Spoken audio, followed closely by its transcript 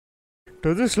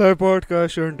to this live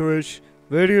podcast on Twitch,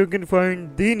 where you can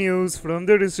find the news from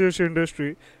the research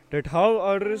industry that how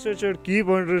our researchers keep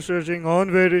on researching on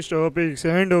various topics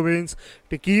and domains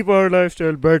to keep our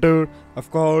lifestyle better, of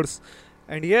course.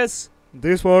 And yes,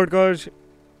 this article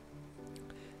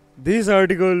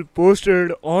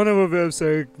posted on our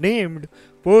website named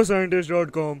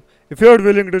postscientist.com. If you are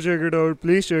willing to check it out,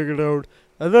 please check it out.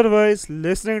 Otherwise,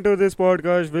 listening to this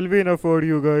podcast will be enough for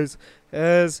you guys,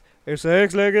 as it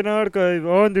acts like an archive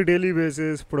on the daily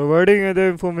basis, providing you the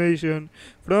information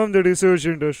from the research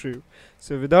industry.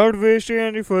 So, without wasting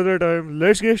any further time,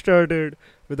 let's get started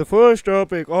with the first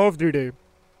topic of the day.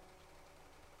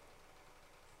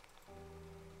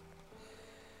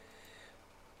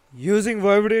 Using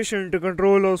vibration to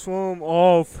control a swarm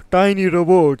of tiny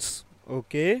robots.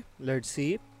 Okay, let's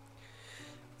see.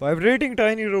 Vibrating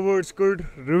tiny robots could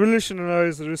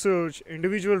revolutionize research.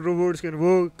 Individual robots can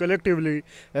work collectively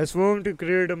as one to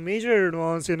create a major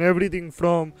advance in everything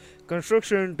from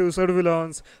construction to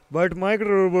surveillance. But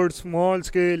micro robots small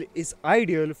scale is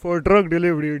ideal for drug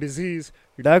delivery, disease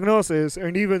diagnosis,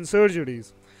 and even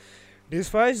surgeries.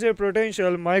 Despite their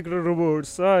potential, micro robots'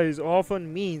 size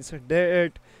often means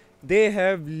that they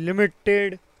have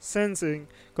limited sensing,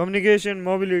 communication,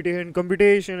 mobility, and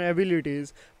computation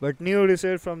abilities, but new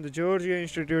research from the Georgia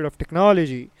Institute of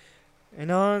Technology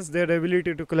enhance their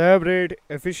ability to collaborate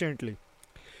efficiently.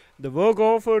 The work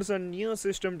offers a new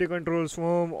system to control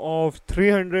swarm of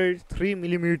 303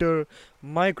 millimeter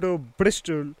micro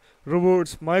Bristol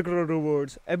robots, micro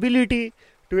robots, ability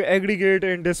to aggregate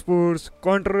and disperse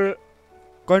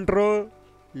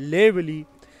controllably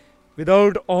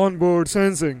without onboard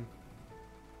sensing.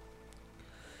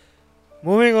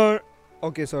 Moving on,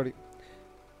 okay, sorry.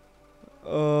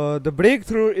 The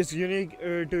breakthrough is unique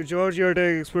to Georgia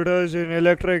Tech expertise in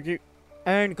electric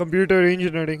and computer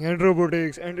engineering and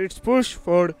robotics, and its push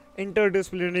for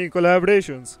interdisciplinary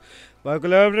collaborations. By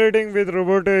collaborating with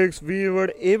robotics, we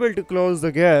were able to close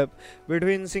the gap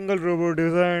between single robot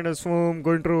design and swarm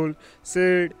control,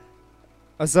 said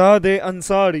Azadeh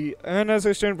Ansari, an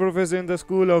assistant professor in the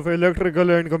School of Electrical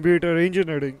and Computer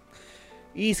Engineering.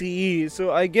 ECE.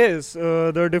 So I guess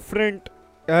the different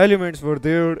elements were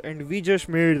there and we just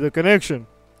made the connection.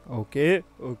 Okay,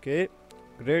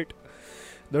 great.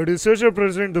 The researcher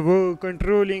present the work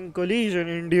controlling collision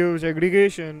induced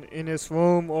aggregation in a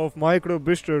swarm of micro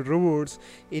Bristol robots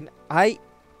in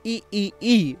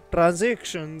IEEE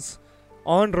transactions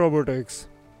on robotics.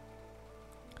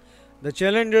 The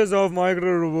challenges of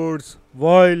micro robots.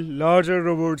 While larger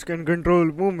robots can control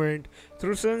movement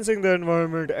through sensing the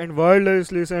environment and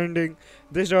wirelessly sending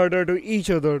this data to each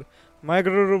other,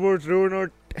 micro robots do not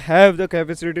have the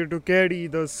capacity to carry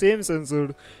the same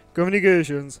sensor,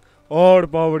 communications, or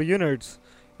power units.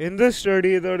 In this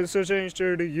study, the researcher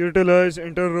instead utilized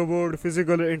inter-robot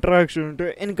physical interaction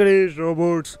to encourage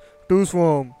robots to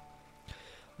swarm.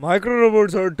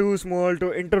 Microrobots are too small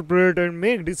to interpret and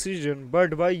make decisions,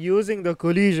 but by using the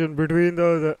collision between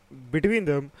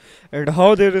them and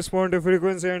how they respond to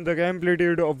frequency and the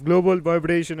amplitude of global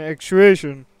vibration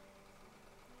actuation,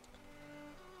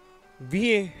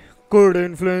 we could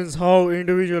influence how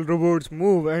individual robots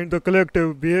move and the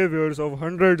collective behaviors of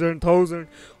hundreds and thousands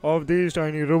of these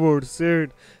tiny robots,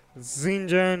 said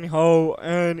Xinjian Hao,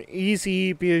 an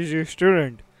ECE PhD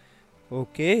student.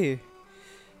 Okay.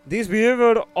 These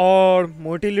behavior or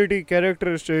motility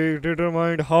characteristics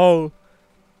determine how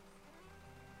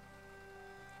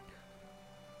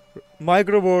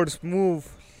microbots move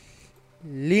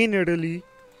linearly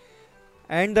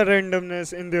and the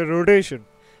randomness in their rotation.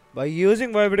 By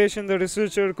using vibration, the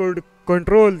researcher could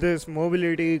control this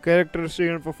mobility characteristic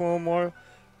and perform more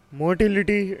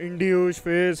motility induced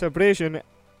phase separation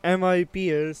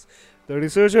MIPS. The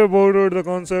researcher borrowed the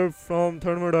concept from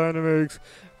thermodynamics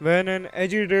when an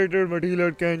agitated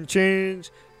material can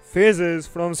change phases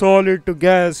from solid to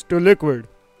gas to liquid.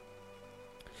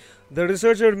 The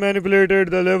researcher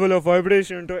manipulated the level of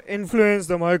vibration to influence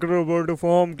the microrobot to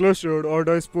form clustered or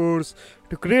disperse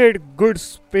to create good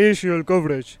spatial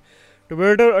coverage. To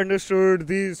better understand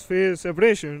these phase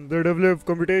separation, they developed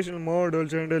computational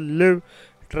models and a live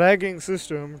tracking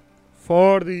system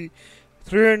for the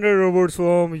 300 robot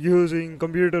swarm using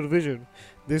computer vision.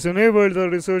 This enabled the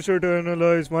researcher to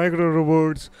analyze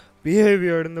microrobots'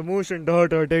 behavior and the motion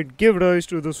data that give rise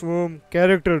to the swarm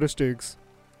characteristics.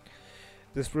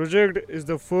 This project is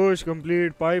the first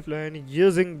complete pipeline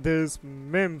using these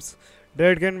MEMS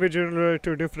that can be generalized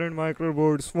to different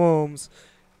microbot swarms.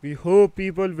 We hope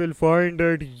people will find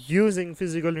that using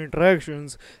physical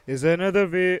interactions is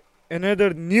another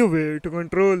new way to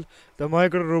control the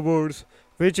micro robots,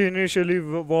 which initially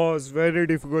was very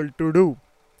difficult to do.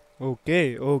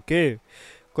 Okay, okay.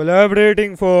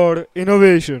 Collaborating for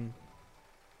innovation.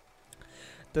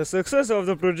 The success of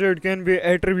the project can be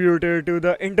attributed to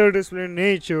the interdisciplinary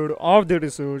nature of the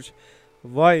research.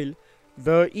 While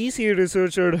the EC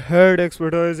researcher had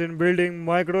expertise in building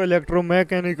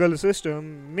microelectromechanical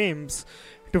system (MEMS)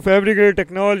 to fabricate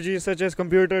technologies such as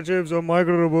computer chips or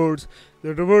micro robots.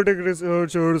 The robotic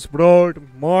researchers brought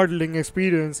modeling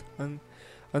experience, and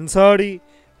Ansari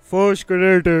first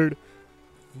created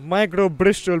micro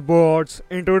Bristol boards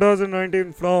in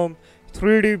 2019 from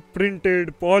 3D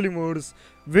printed polymers,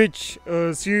 which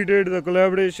seeded the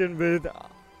collaboration with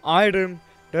IRIM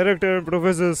director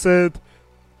Professor Seth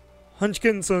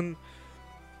Hutchinson,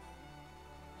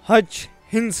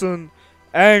 Hutchinson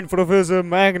and Professor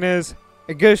Magnus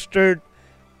Eggerstedt,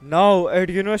 now at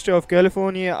University of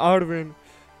California, Irvine,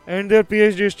 and their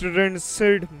PhD students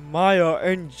Sid Maya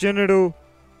and Gennaro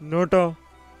Nota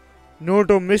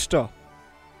Notomista.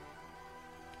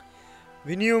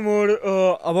 We knew more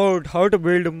about how to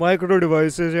build micro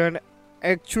devices and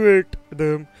actuate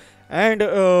them, and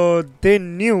they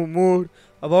knew more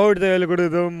about the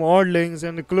algorithm modelings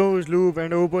and closed loop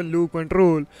and open loop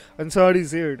control. Ansari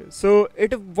said. So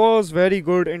it was very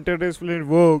good interdisciplinary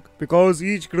work because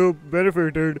each group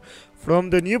benefited from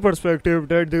the new perspective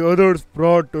that the others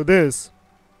brought to this.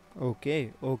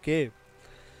 Okay, okay.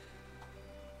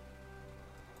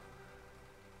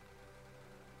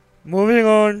 Moving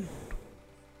on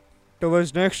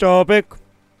towards next topic.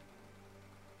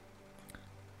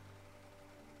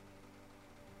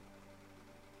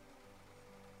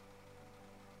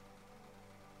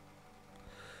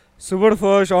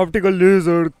 Superfast optical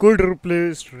laser could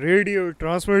replace radio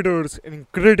transmitters in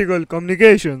critical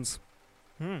communications.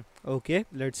 Okay,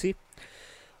 let's see.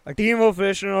 A team of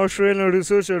Western Australian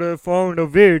researchers have found a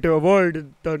way to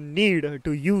avoid the need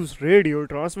to use radio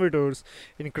transmitters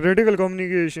in critical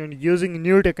communication using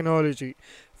new technology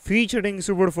featuring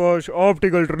superfast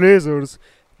optical lasers.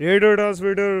 Radio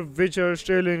transmitters, which are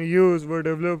still in use, were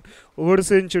developed over a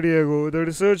century ago. The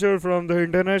researchers from the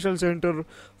International Center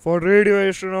for Radio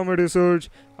Astronomy Research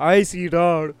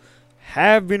 (ICRAR)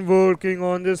 have been working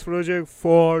on this project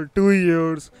for 2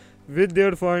 years, with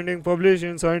their findings published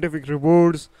in scientific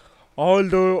reports.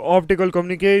 Although optical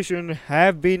communication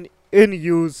have been in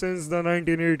use since the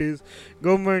 1980s,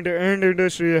 government and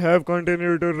industry have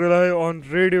continued to rely on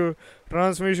radio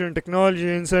transmission technology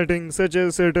in settings such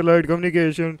as satellite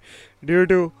communication due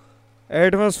to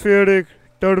atmospheric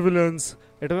turbulence.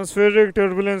 Atmospheric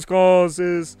turbulence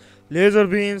causes laser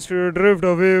beams to drift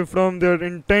away from their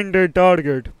intended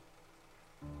target.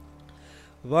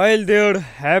 While there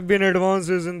have been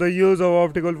advances in the use of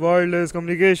optical wireless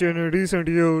communication in recent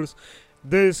years,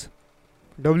 this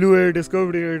WA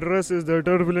discovery addresses the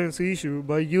turbulence issue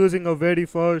by using a very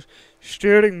fast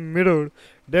steering mirror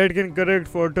that can correct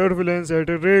for turbulence at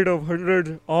a rate of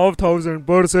hundreds of thousands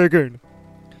per second.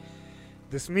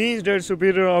 This means that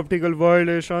superior optical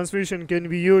wireless transmission can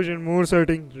be used in more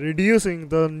settings, reducing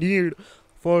the need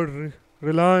for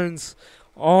reliance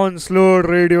on slower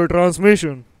radio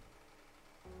transmission.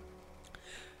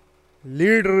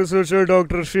 Lead researcher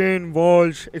Dr. Shane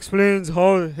Walsh explains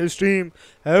how his team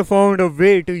have found a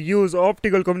way to use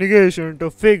optical communication to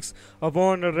fix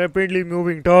upon a rapidly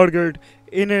moving target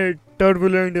in a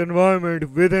turbulent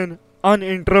environment with an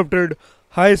uninterrupted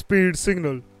high-speed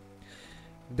signal.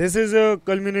 This is a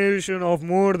culmination of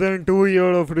more than 2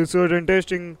 years of research and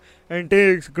testing and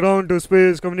takes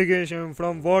ground-to-space communication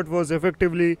from what was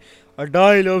effectively a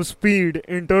dial-up speed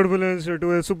in turbulence to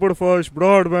a superfast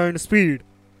broadband speed.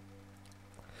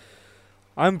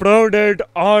 I'm proud that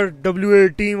our WA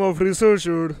team of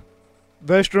researchers,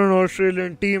 Western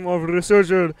Australian team of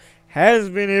researchers, has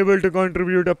been able to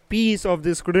contribute a piece of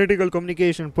this critical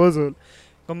communication puzzle,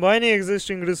 combining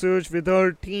existing research with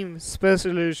our team's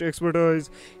specialist expertise,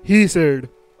 he said.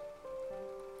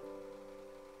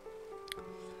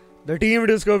 The team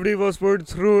discovery was put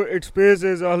through its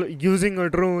paces using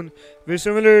a drone which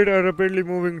simulated a rapidly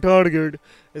moving target.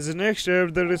 As the next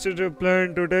step, the researcher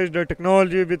planned to test the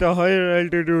technology with a higher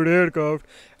altitude aircraft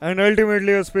and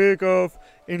ultimately a spacecraft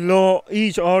in low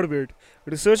each orbit.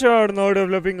 Researchers are now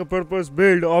developing a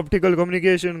purpose-built optical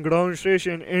communication ground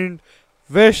station in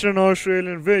Western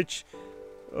Australia, which,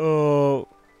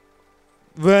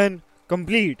 when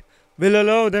complete, will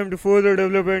allow them to further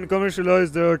develop and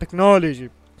commercialize the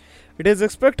technology. It is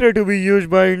expected to be used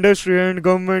by industry and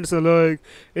governments alike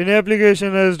in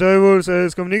applications as diverse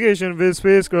as communication with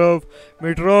spacecraft,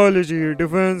 meteorology,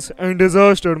 defense, and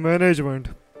disaster management.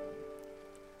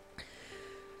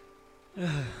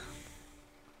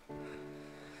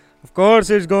 Of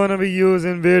course, it's gonna be used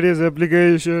in various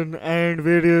applications and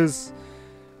various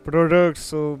products.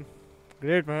 So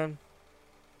great, man.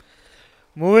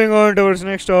 Moving on towards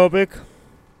next topic,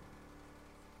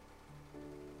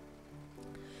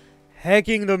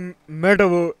 hacking the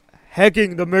metaverse.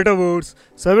 Hacking the metaverse.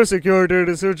 Cybersecurity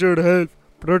researchers help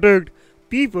protect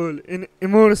people in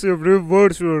immersive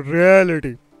virtual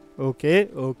reality. Okay,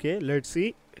 let's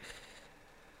see.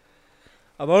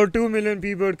 About 2 million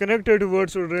people connected to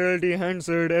virtual reality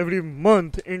handset every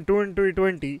month in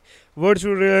 2020.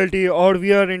 Virtual reality or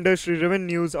VR industry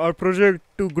revenues are projected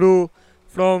to grow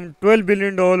from $12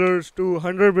 billion to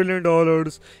 $100 billion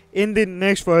in the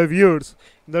next 5 years.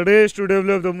 The race to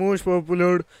develop the most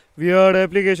popular VR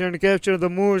application and capture the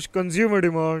most consumer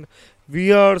demand.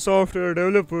 VR software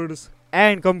developers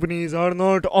and companies are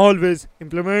not always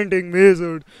implementing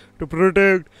measures to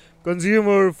protect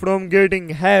consumer from getting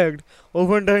hacked.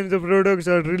 Oftentimes the products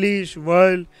are released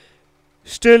while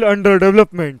still under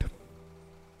development.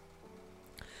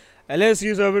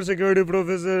 LSU cybersecurity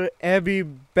professor Abby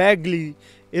Bagley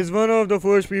is one of the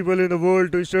first people in the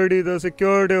world to study the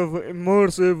security of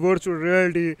immersive virtual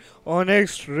reality on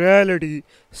X reality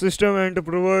system and to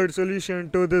provide solution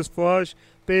to this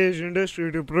fast-paced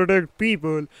industry to protect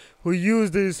people who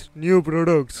use these new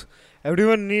products.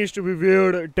 Everyone needs to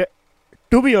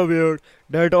be aware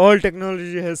that all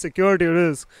technology has security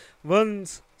risks.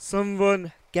 Once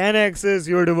someone can access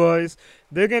your device,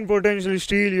 they can potentially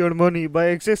steal your money by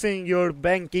accessing your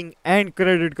banking and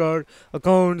credit card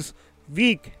accounts,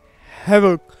 wreak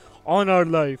havoc on our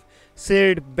life,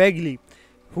 said Bagley,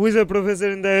 who is a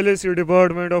professor in the LSU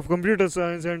Department of Computer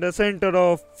Science and a Center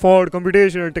for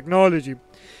Computational Technology.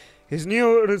 His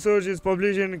new research is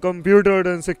published in Computer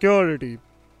and Security.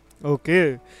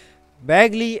 Okay.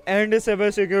 Bagley and a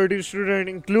cybersecurity student,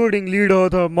 including lead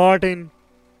author Martin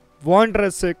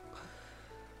Vondrasek,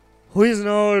 who is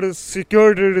now a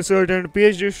security research and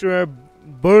PhD student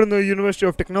at Brno University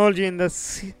of Technology in the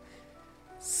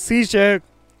Czech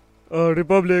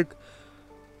Republic,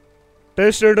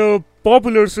 tested a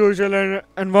popular social and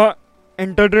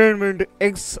entertainment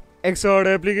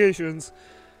XR applications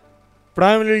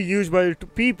primarily used by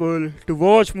people to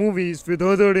watch movies with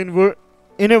others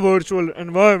in a virtual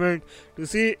environment to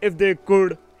see if they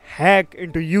could hack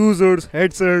into users'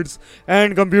 headsets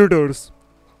and computers.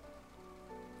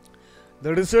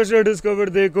 The researchers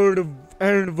discovered they could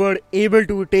and were able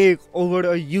to take over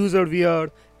a user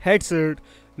VR headset,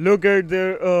 look at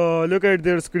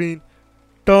their screen,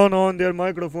 turn on their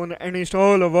microphone, and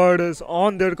install a virus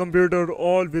on their computer,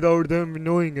 all without them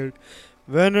knowing it.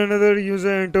 When another user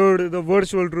entered the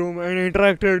virtual room and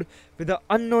interacted with the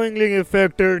unknowingly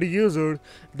affected user,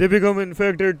 they become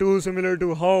infected too, similar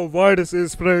to how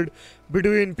viruses spread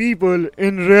between people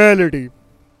in reality.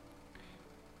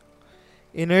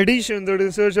 In addition, the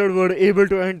researchers were able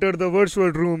to enter the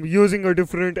virtual room using a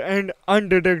different and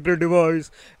undetected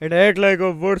device and act like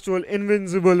a virtual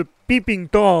invincible peeping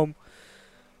Tom.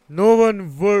 No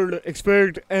one would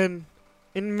expect an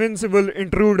invincible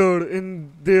intruder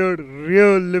in their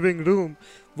real living room,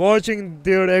 watching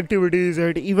their activities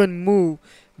and even move.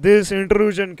 This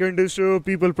intrusion can disturb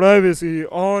people's privacy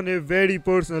on a very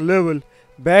personal level,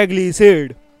 Bagley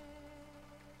said.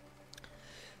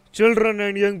 Children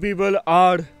and young people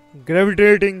are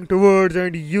gravitating towards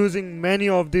and using many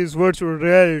of these virtual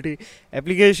reality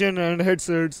applications and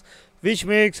headsets, which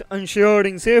makes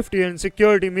ensuring safety and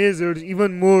security measures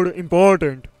even more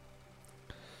important.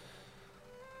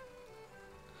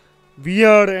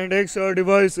 VR and XR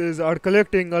devices are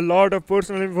collecting a lot of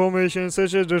personal information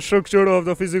such as the structure of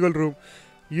the physical room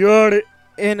you are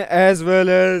in as well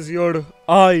as your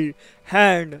eye,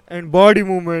 hand and body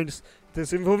movements.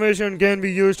 This information can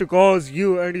be used to cause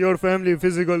you and your family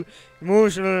physical,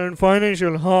 emotional and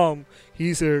financial harm,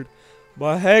 he said.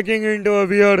 By hacking into a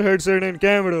VR headset and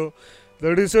camera,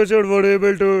 the researchers were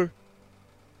able to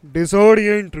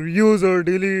disorient user,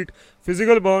 delete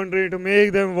physical boundary to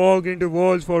make them walk into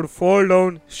walls for fall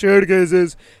down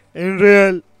staircases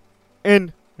in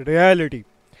reality.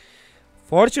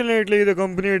 Fortunately, the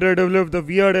company that developed the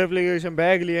VR application,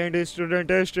 Bagley and his student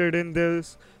tested in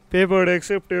this paper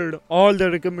accepted all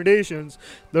the recommendations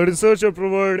the researcher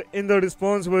provided in the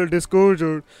responsible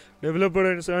disclosure. Developer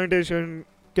and scientists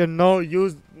can now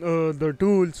use the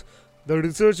tools the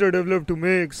researcher developed to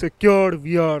make secure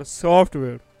VR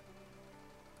software.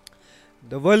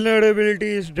 The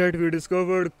vulnerabilities that we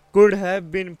discovered could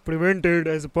have been prevented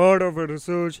as a part of our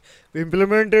research. We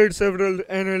implemented several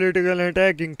analytical and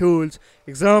attacking tools,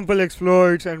 example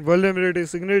exploits and vulnerability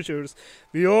signatures.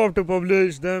 We hope to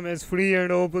publish them as free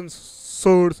and open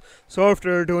source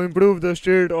software to improve the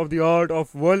state of the art of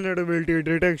vulnerability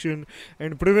detection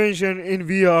and prevention in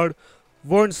VR,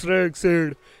 Vonstrak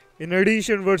said. In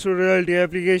addition, virtual reality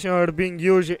applications are being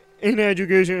used in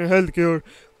education, healthcare,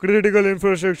 critical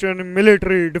infrastructure, and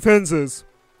military defenses.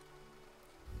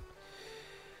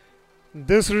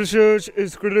 This research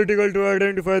is critical to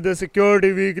identify the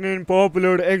security weakness in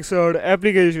popular XR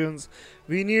applications.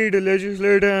 We need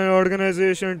legislators and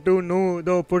organizations to know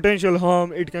the potential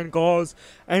harm it can cause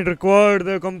and require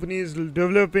the companies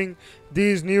developing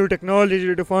these new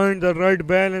technologies to find the right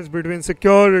balance between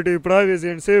security, privacy,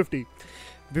 and safety.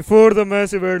 Before the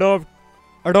massive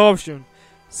adoption,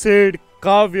 said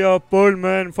Kavya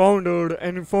Pearlman, founder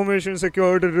and information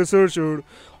security researcher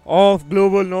of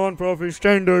global non-profit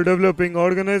standard developing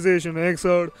organization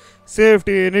XR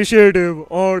Safety Initiative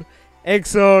or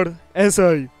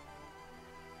XRSI.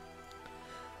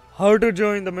 How to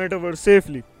join the metaverse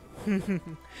safely?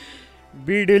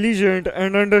 Be diligent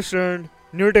and understand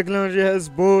new technology has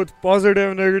both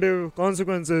positive and negative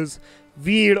consequences.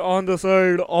 Weed on the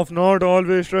side of not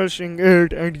always trusting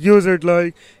it and use it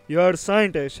like you are a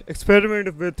scientist.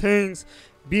 Experiment with things.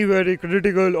 Be very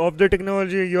critical of the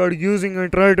technology you are using and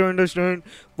try to understand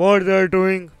what they are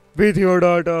doing with your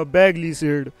data, Bagley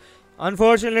said.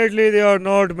 Unfortunately, there are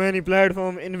not many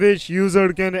platforms in which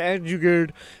users can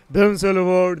educate themselves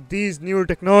about these new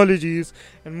technologies,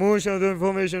 and most of the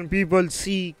information people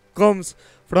see comes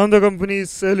from the companies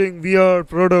selling VR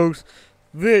products,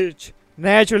 which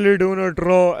naturally do not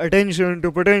draw attention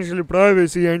to potential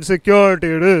privacy and security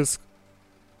risks.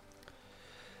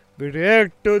 We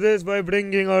react to this by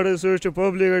bringing our research to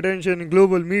public attention in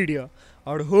global media.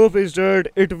 Our hope is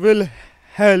that it will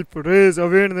help raise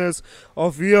awareness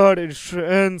of VR, its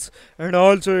strengths, and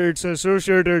also its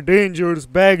associated dangers,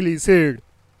 Bagley said.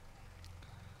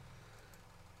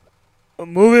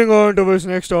 Moving on to this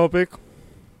next topic.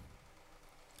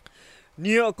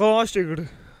 New acoustic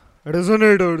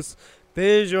resonators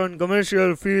based on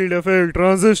commercial field effect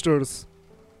transistors.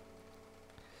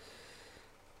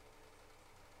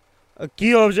 A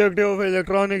key objective of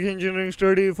electronic engineering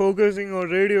study focusing on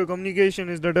radio communication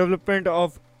is the development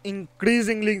of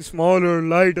increasingly smaller,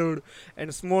 lighter,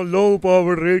 and small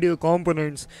low-power radio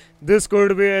components. This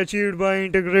could be achieved by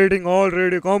integrating all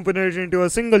radio components into a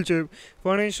single chip,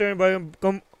 for instance by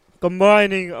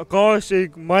combining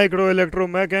acoustic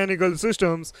microelectromechanical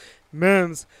systems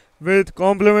 (MEMS) with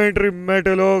complementary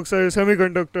metal oxide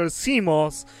semiconductors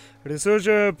 (CMOS). Researchers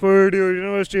at Purdue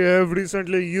University have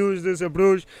recently used this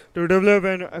approach to develop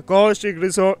an acoustic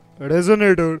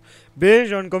resonator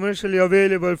based on commercially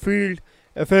available field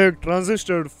effect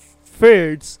transistor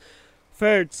FETs,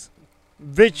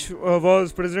 which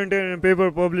was presented in a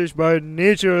paper published by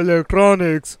Nature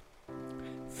Electronics.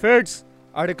 FETs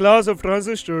are a class of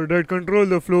transistors that control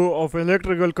the flow of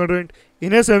electrical current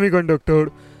in a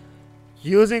semiconductor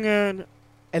using an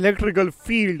electrical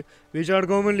field, which are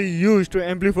commonly used to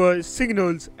amplify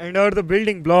signals and are the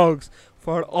building blocks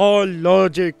for all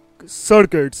logic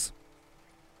circuits.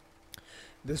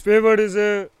 This paper is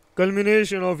a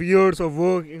culmination of years of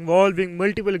work involving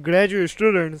multiple graduate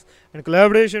students and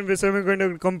collaboration with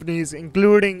semiconductor companies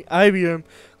including IBM,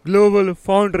 Global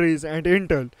Foundries, and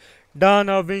Intel.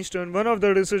 Dana Winston, one of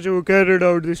the researchers who carried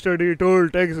out the study,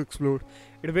 told TechExplore,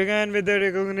 it began with the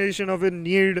recognition of a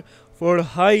need for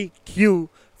high Q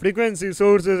frequency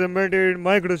sources embedded in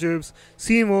microchips,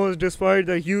 CMOS, despite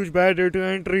the huge barrier to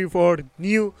entry for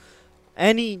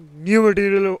any new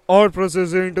material or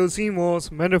process into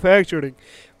CMOS manufacturing.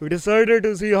 We decided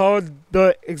to see how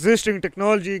the existing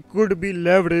technology could be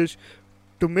leveraged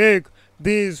to make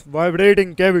these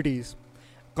vibrating cavities.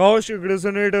 Acoustic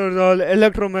resonators are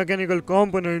electromechanical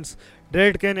components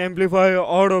that can amplify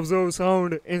or absorb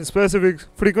sound in specific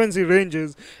frequency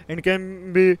ranges and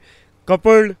can be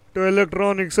coupled to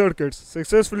electronic circuits.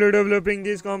 Successfully developing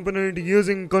these components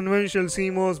using conventional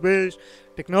CMOS based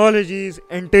technologies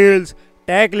entails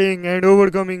tackling and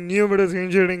overcoming numerous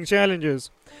engineering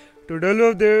challenges. To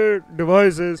develop their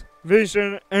devices,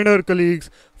 Winston and her colleagues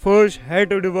first had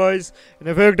to devise an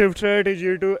effective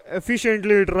strategy to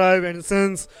efficiently drive and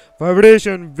sense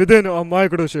vibration within a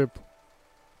microchip.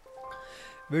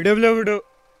 We developed a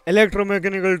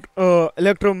electromechanical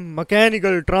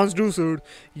transducer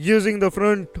using the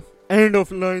front end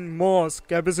of line MOS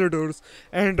capacitors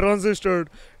and transistors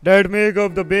that make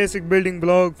up the basic building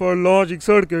block for logic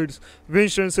circuits.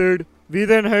 Winston said, we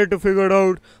then had to figure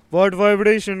out what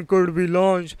vibration could be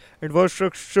launched and what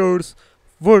structures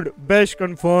would best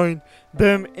confine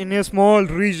them in a small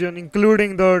region,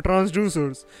 including the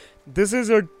transducers. This is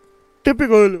a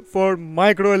typical for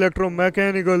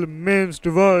microelectromechanical MEMS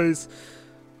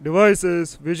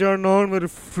devices which are normally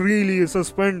freely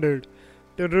suspended.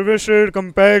 To demonstrate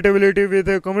compatibility with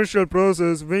a commercial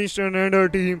process, Winston and her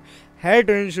team had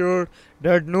to ensure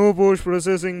that no post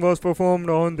processing was performed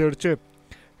on their chip.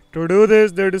 To do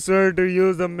this, they decided to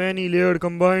use the many layered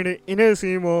combined inner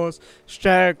CMOS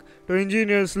stack to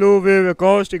engineer slow wave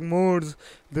acoustic modes.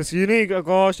 This unique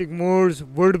acoustic modes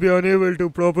would be unable to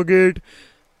propagate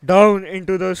down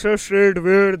into the substrate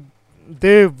where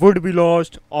they would be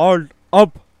lost all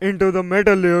up into the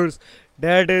metal layers,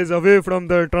 that is, away from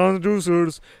the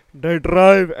transducers that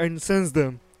drive and sense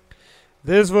them.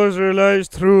 This was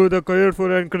realized through the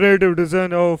careful and creative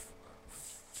design of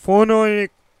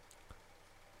phononic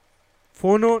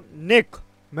phononic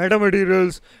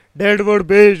metamaterials that were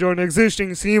based on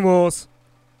existing CMOS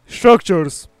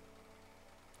structures.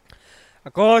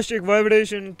 Acoustic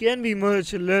vibration can be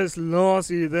much less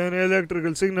lossy than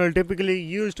electrical signal typically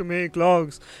used to make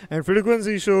clocks and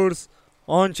frequency shores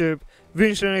on chip,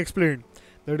 Winston explained.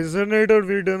 The resonator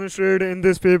we demonstrate in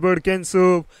this paper can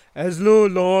serve as low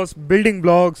loss building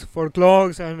blocks for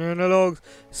clocks and analog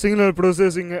signal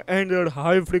processing, and their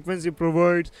high frequency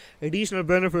provides additional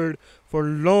benefit for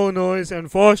low noise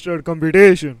and faster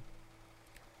computation.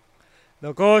 The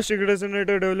acoustic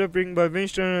resonator developing by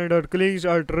Winston and her colleagues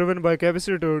are driven by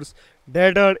capacitors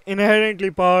that are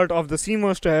inherently part of the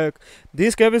CMOS stack.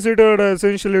 These capacitors are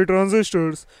essentially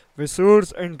transistors with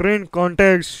source and drain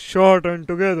contacts shortened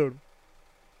together.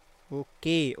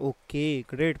 Okay,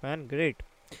 great man, great.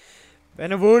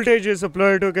 When a voltage is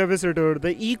applied to a capacitor,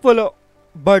 the equal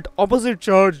but opposite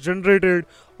charge generated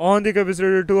on the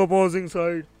capacitor to opposing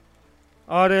side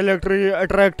are electrically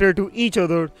attracted to each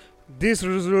other. This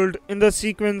results in the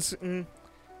sequence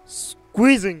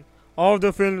squeezing of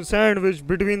the film sandwich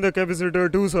between the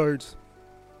capacitor two sides.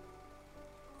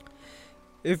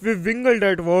 If we wingle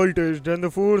that voltage, then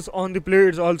the force on the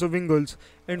plates also wingles,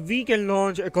 and we can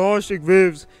launch acoustic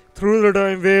waves through the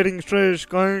time varying stretch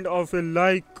kind of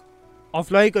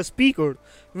like a speaker,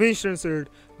 Winston said.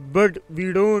 But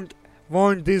we don't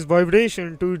want this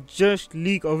vibration to just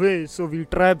leak away, so we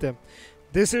trap them.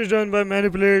 This is done by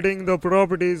manipulating the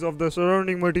properties of the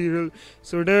surrounding material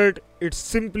so that it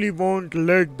simply won't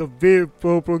let the wave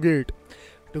propagate.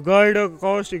 To guide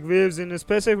acoustic waves in a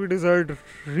specific desired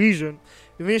region,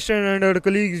 Winston and her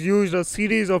colleagues used a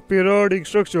series of periodic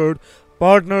structures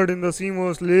partnered in the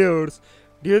CMOS layers.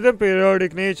 Due to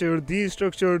periodic nature, these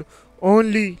structures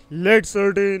only let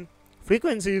certain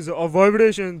frequencies of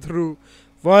vibration through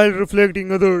while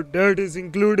reflecting other, that is,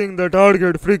 including the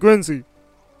target frequency.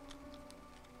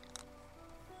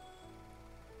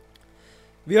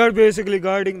 We are basically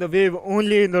guiding the wave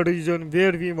only in the region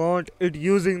where we want it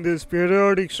using this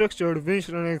periodic structure,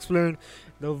 Winston explained.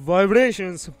 The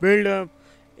vibrations build up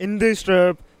in this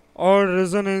trap or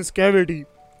resonance cavity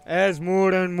as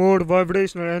more and more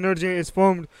vibrational energy is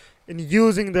formed in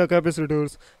using the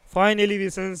capacitors. Finally, we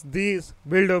sense these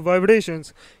build-up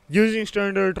vibrations using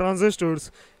standard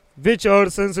transistors which are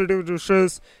sensitive to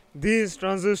stress. These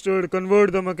transistors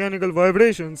convert the mechanical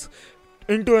vibrations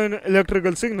into an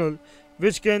electrical signal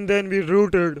which can then be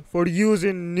routed for use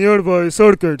in nearby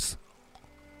circuits.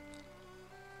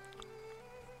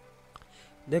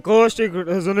 The acoustic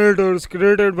resonators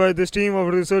created by this team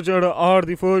of researchers are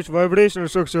the first vibrational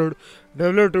structure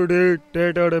developed to date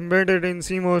that are embedded in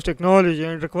CMOS technology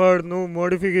and require no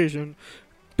modification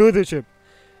to the chip.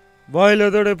 While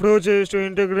other approaches to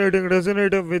integrating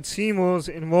resonator with CMOS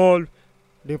involve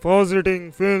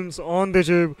depositing films on the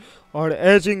chip or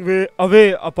etching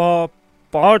away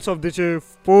parts of the chip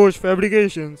post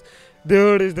fabrications,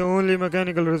 there is the only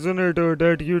mechanical resonator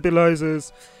that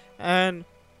utilizes an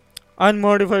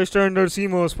unmodified standard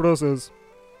CMOS process.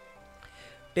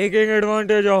 Taking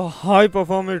advantage of high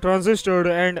performance transistor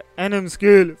and NM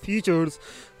scale features,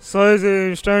 size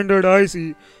in standard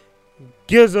IC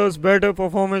gives us better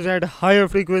performance at higher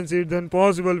frequency than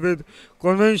possible with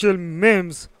conventional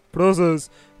MEMS process,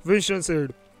 Winston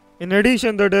said. In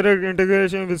addition, the direct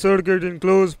integration with circuit in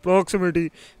close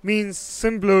proximity means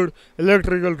simpler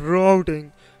electrical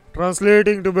routing,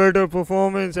 translating to better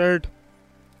performance at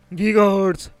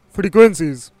gigahertz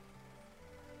frequencies.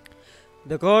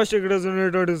 The acoustic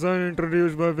resonator design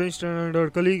introduced by Winston and her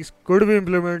colleagues could be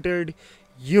implemented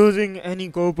using any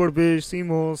copper-based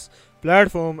CMOS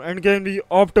platform and can be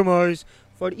optimized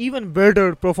for even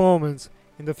better performance.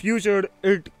 In the future,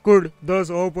 it could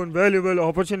thus open valuable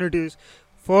opportunities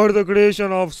for the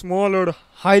creation of smaller,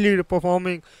 highly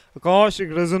performing acoustic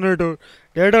resonators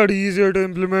that are easier to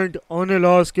implement on a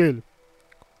large scale.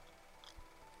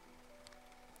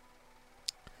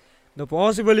 The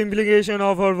possible implications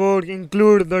of our work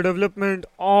include the development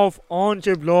of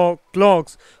on-chip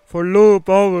clocks for low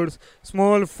powers,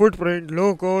 small footprint,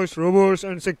 low-cost, robust,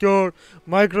 and secure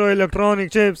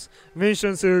microelectronic chips,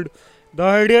 Winston said. The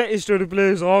idea is to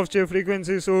replace off-chip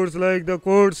frequency sources like the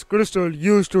quartz crystal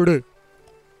used today.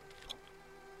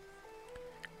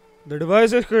 The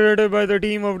devices created by the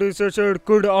team of researchers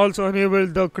could also enable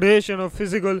the creation of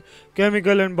physical,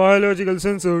 chemical, and biological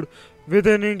sensors with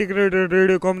an integrated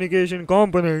radio communication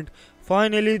component.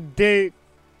 Finally, they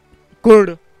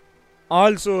could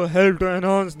also help to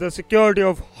enhance the security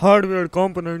of hardware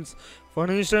components, for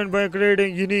instance by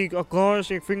creating unique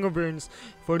acoustic fingerprints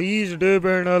for each chip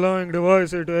and allowing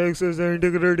devices to access the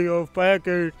integrity of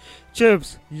packet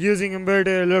chips using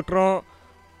embedded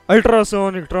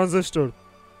ultrasonic transistor.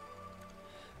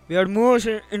 We are most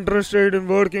interested in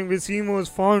working with CMOS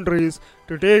foundries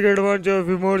to take advantage of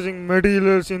emerging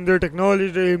materials in their technology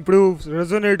to improve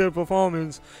resonator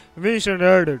performance, Winston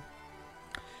added.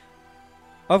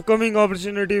 Upcoming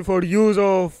opportunity for use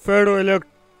of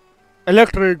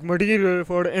electric material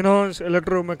for enhanced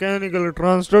electromechanical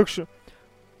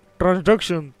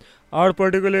transduction are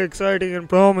particularly exciting and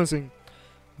promising.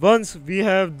 Once we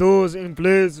have those in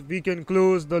place, we can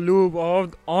close the loop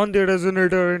on the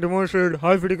resonator and demonstrate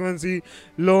high frequency,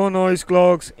 low noise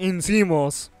clocks in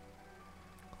CMOS.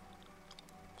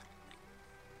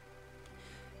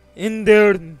 In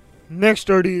their next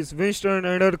studies, Winston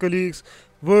and her colleagues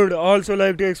would also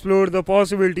like to explore the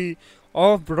possibility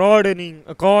of broadening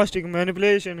acoustic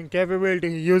manipulation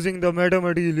capability using the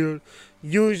metamaterial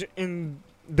used in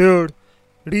their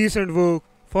recent work.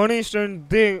 For instance,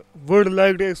 they would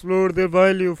like to explore their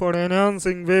value for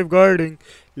enhancing waveguiding,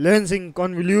 lensing,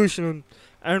 convolution,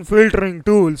 and filtering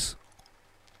tools.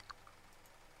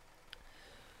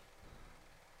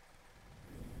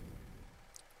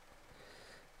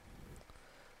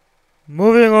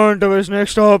 Moving on to our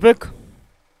next topic.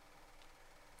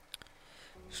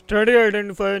 Study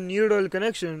identify neural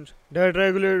connections that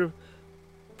regulate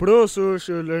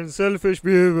prosocial and selfish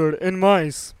behavior in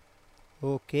mice.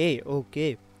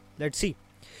 Okay. Let's see.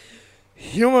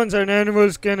 Humans and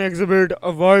animals can exhibit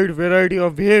a wide variety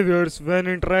of behaviors when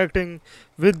interacting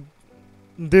with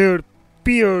their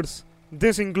peers.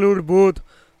 This includes both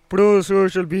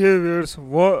pro-social behaviors,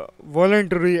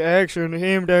 voluntary action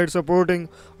aimed at supporting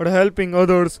or helping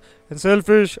others, and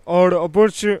selfish or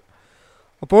opportunistic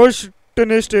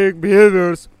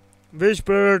behaviors which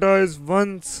prioritize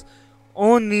one's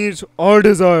own needs or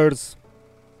desires.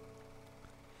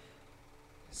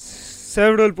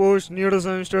 Several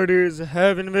post-neuroscience studies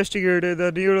have investigated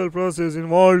the neural process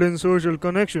involved in social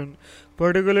connection,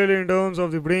 particularly in terms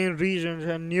of the brain regions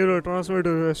and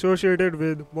neurotransmitters associated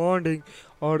with bonding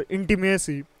or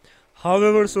intimacy.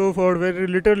 However, so far very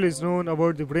little is known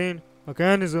about the brain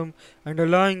mechanism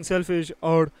underlying selfish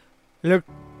or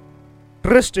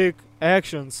altruistic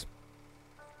actions.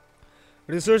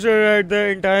 Researchers at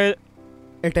the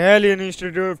Italian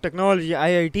Institute of Technology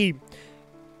 (IIT)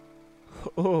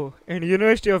 and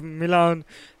University of Milan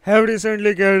have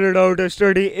recently carried out a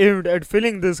study aimed at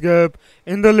filling this gap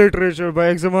in the literature by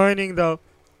examining the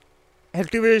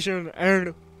activation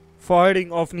and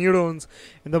firing of neurons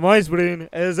in the mice brain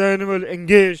as animals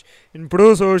engage in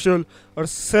prosocial or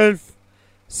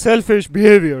selfish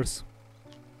behaviors.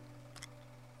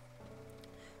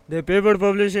 The paper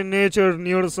published in Nature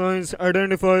Neuroscience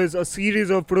identifies a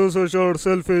series of prosocial or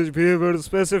selfish behaviors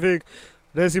specific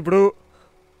reciprocal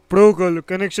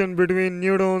connection between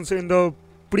neurons in the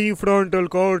prefrontal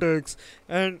cortex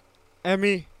and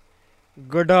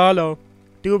amygdala,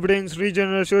 two brain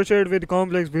regions associated with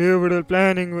complex behavioral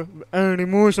planning and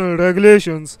emotional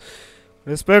regulations,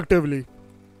 respectively.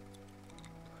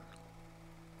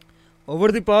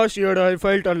 Over the past year, I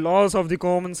felt a loss of the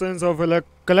common sense of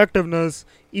collectiveness,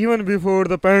 even before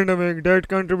the pandemic, that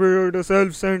contributed to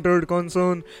self-centered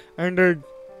concern and a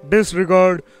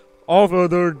disregard of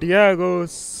other. Diego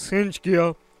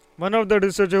Sinchkia, one of the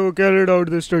researchers who carried out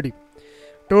the study,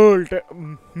 told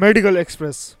Medical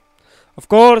Express. Of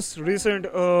course, recent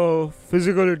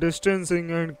physical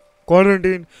distancing and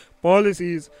quarantine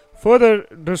policies further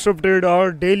disrupted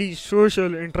our daily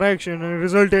social interaction and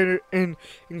resulted in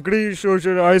increased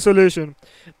social isolation.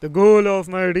 The goal of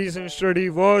my recent study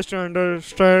was to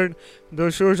understand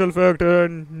the social factor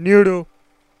and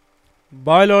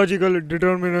neurobiological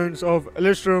determinants of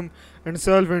altruism and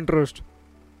self-interest.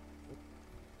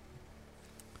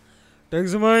 To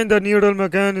examine the neural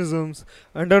mechanisms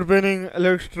underpinning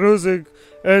altruistic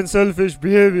and selfish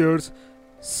behaviors,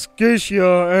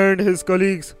 Sciascia and his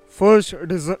colleagues first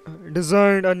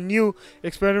designed a new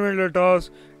experimental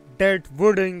task that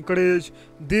would encourage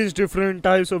these different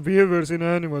types of behaviors in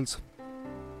animals.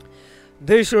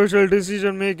 This social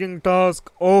decision-making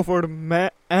task offered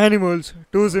animals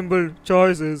two simple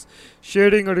choices: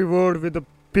 sharing a reward with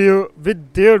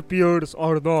their peers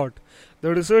or not.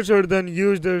 The researchers then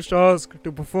used this task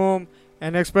to perform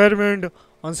an experiment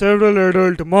on several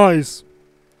adult mice.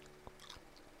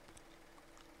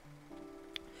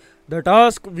 The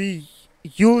task we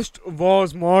used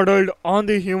was modeled on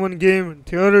the human game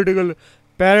theoretical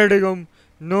paradigm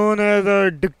known as a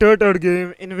dictator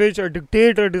game, in which a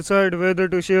dictator decides whether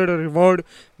to share a reward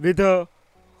with a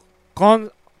con-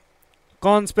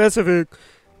 conspecific.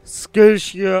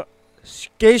 Skeshkia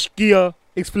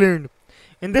explained.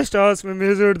 In this task, we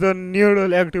measured the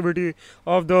neural activity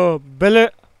of the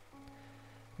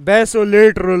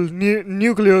basolateral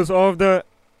nucleus of the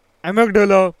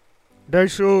amygdala that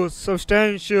shows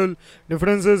substantial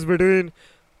differences between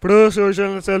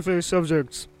prosocial and selfish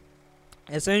subjects.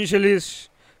 Essentially,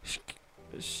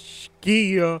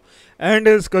 Skia and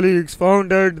his colleagues found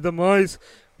that the mice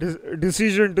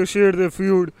decision to share their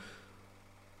food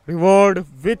reward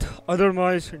with other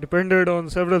mice depended on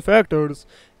several factors.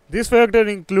 This factor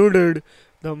included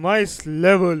the mice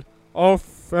level of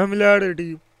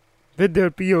familiarity with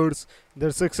their peers,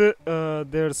 their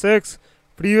sex,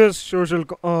 previous social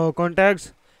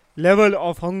contacts, level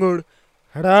of hunger,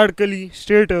 hierarchical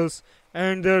status,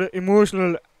 and their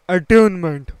emotional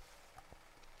attunement.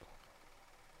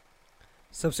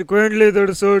 Subsequently, the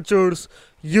researchers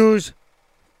used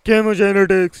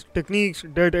chemogenetics techniques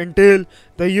that entail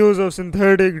the use of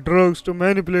synthetic drugs to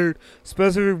manipulate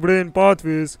specific brain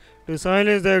pathways to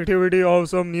silence the activity of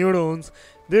some neurons.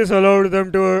 This allowed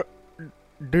them to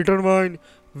determine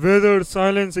whether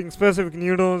silencing specific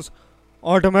neurons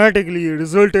automatically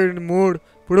resulted in more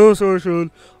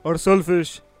prosocial or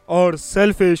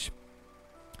selfish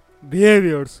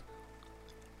behaviors.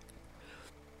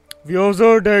 We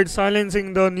observed that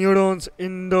silencing the neurons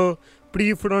in the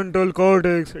prefrontal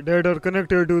cortex that are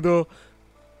connected to the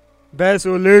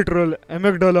basolateral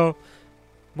amygdala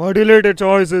modulated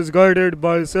choices guided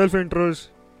by self-interest,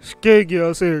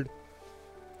 Skagia said.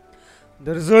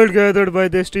 The result gathered by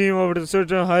this team of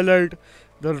researchers highlight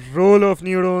the role of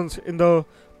neurons in the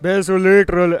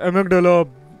basolateral amygdala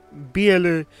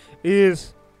BLA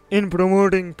is in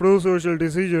promoting pro-social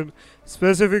decision.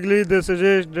 Specifically, they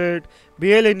suggest that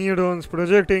BLA neurons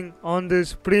projecting on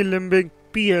this prelimbic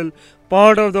PL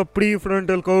part of the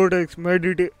prefrontal cortex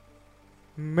mediate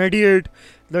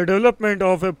the development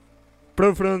of a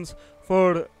preference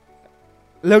for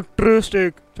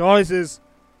altruistic choices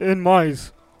in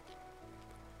mice.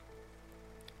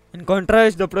 In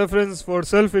contrast, the preference for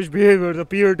selfish behaviors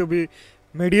appear to be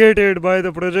mediated by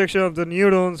the projection of the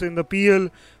neurons in the PL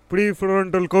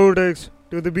prefrontal cortex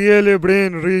to the BLA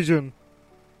brain region.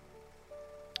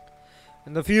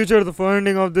 In the future, the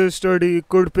finding of this study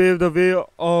could pave the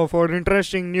way for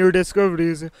interesting new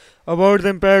discoveries about the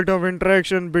impact of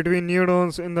interaction between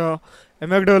neurons in the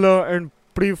amygdala and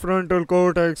prefrontal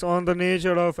cortex on the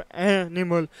nature of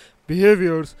animal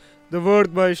behaviors. The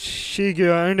work by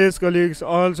Shigia and his colleagues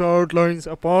also outlines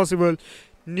a possible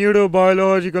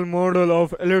neurobiological model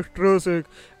of altruistic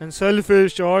and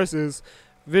selfish choices,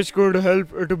 which could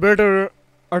help to better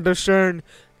understand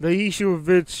the issue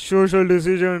with social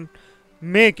decision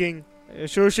making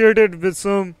associated with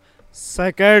some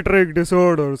psychiatric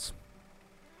disorders.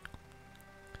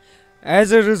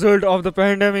 As a result of the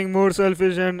pandemic, more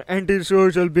selfish and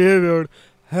antisocial behavior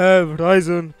have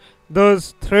risen,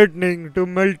 thus threatening to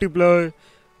multiply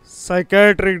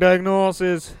psychiatric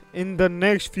diagnoses in the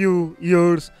next few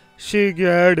years,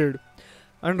 Shigya added.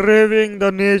 Unraving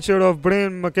the nature of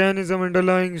brain mechanism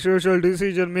underlying social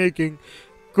decision making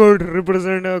could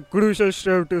represent a crucial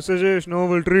step to suggest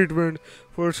novel treatment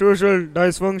for social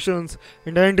dysfunctions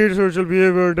and antisocial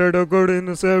behavior that occur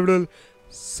in several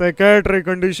psychiatric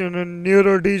conditions and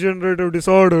neurodegenerative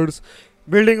disorders.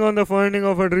 Building on the finding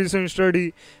of a recent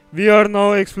study, we are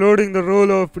now exploring the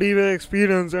role of previous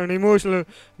experience and emotional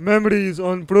memories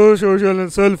on pro-social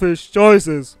and selfish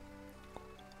choices.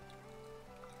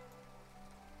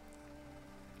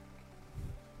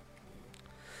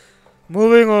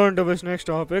 Moving on to this next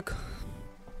topic,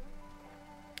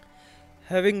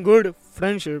 having good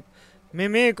friendship may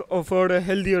make for a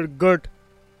healthier gut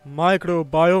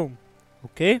microbiome.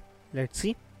 Okay, let's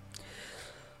see.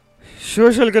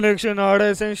 Social connection are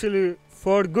essentially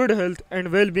for good health and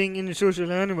well-being in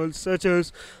social animals such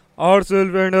as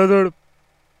ourselves and other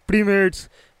primates.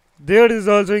 There is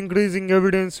also increasing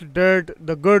evidence that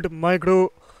the gut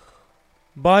microbiome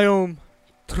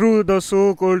through the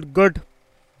so-called gut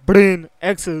brain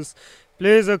axis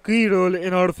plays a key role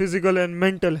in our physical and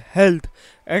mental health,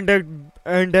 and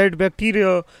that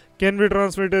bacteria can be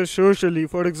transmitted socially,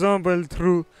 for example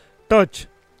through touch.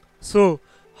 So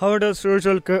how does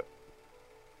social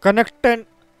connected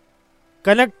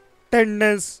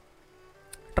connectedness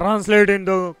translate in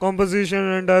the composition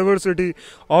and diversity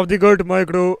of the gut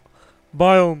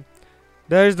microbiome.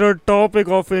 That is the topic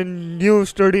of a new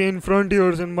study in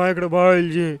Frontiers in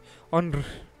Microbiology on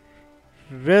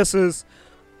rhesus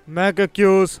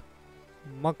macaques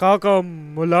macaca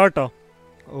mulata.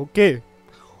 Okay.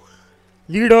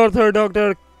 Lead author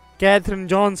Dr. Catherine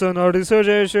Johnson, a research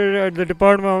associate at the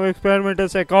Department of Experimental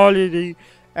Psychology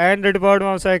and the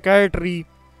Department of Psychiatry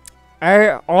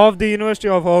of the University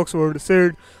of Oxford,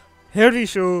 said, "Here we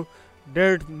show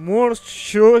that more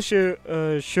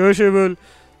sociable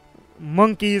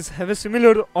monkeys have a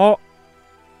similar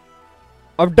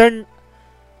abundance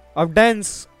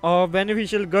of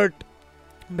beneficial gut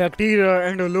bacteria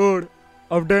and a low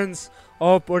abundance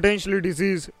of potentially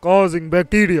disease causing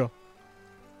bacteria."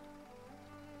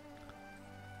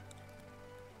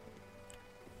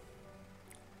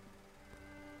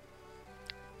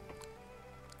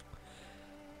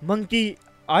 Monkey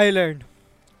Island.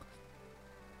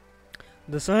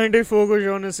 The scientists focused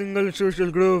on a single social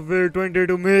group with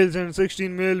 22 males and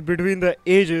 16 males between the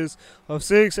ages of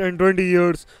 6 and 20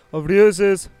 years of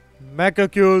rhesus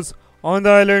macaques on the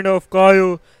island of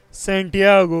Cayo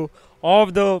Santiago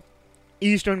off the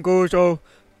eastern coast of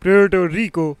Puerto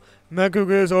Rico.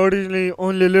 Macaques originally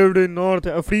only lived in North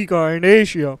Africa and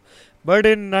Asia, but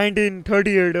in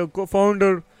 1938 a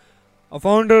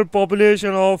founder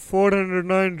population of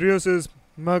 409 rhesus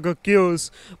macaques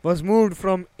was moved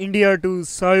from India to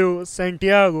Sao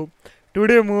Santiago.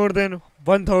 Today, more than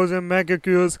 1,000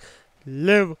 macaques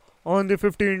live on the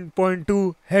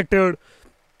 15.2 hectare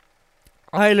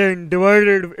island,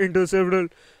 divided into several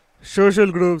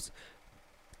social groups.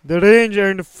 They range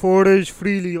and forage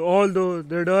freely, although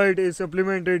their diet is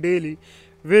supplemented daily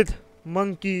with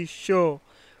monkey show.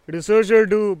 Researchers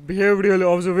do behavioral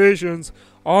observations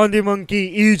on the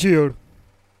monkey each year.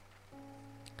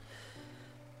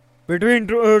 Between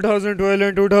 2012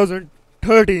 and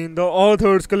 2013, the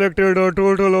authors collected a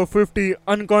total of 50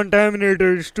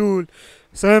 uncontaminated stool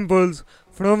samples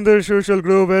from their social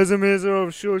group as a measure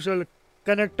of social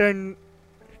connectedness.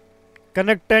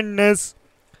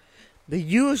 They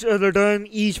used the time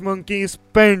each monkey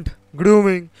spent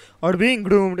grooming or being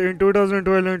groomed in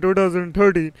 2012 and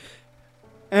 2013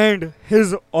 and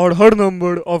his or her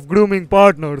number of grooming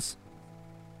partners.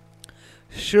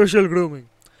 Social grooming.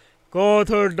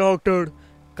 Co-author Dr.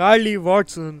 Carly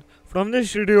Watson from the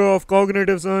Institute of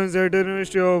Cognitive Science at the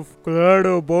University of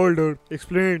Colorado Boulder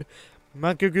explained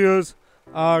macaques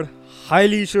are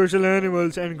highly social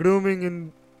animals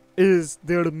and is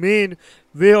their main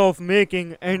way of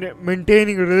making and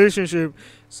maintaining a relationship.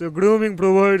 So grooming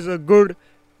provides a good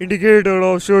indicator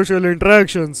of social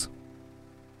interactions.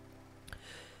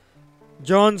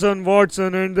 Johnson,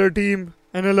 Watson and the team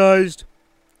analyzed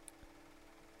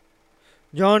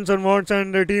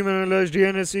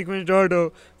DNA sequence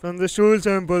data from the stool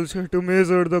samples to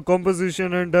measure the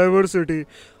composition and diversity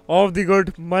of the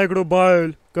gut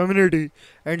microbial community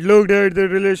and looked at the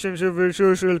relationship with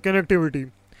social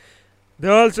connectivity. They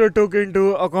also took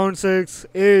into account sex,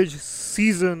 age,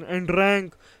 season, and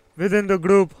rank within the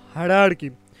group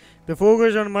hierarchy. They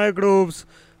focused on microbes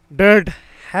that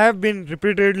have been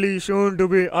repeatedly shown to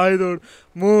be either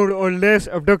more or less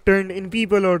abductant in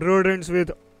people or rodents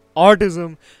with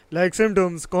autism like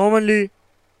symptoms commonly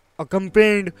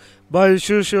accompanied by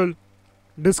social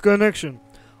disconnection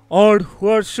or who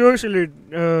are socially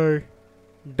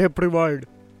deprived.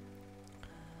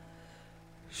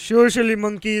 Socially,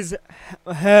 monkeys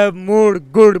have more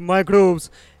good microbes.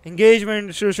 Engagement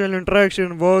in social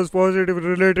interaction was positively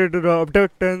related to the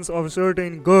abductance of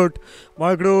certain gut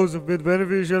microbes with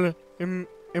beneficial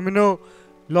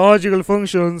immunological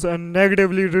functions and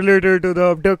negatively related to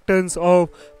the abductance of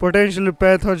potentially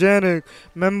pathogenic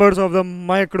members of the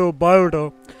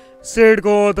microbiota, said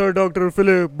co-author Dr.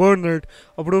 Philip Burnett,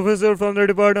 a professor from the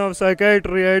Department of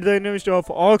Psychiatry at the University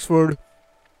of Oxford.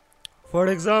 For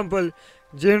example,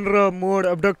 genera more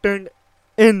abductant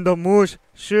in the most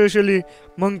socially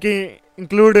monkey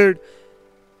included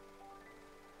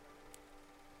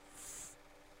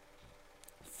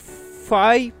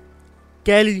Phi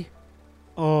cali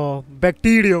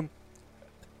bacterium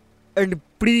and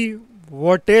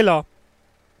Prevotella.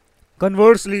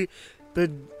 Conversely,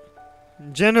 the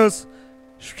genus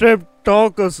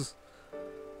Streptococcus,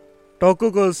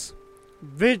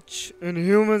 which in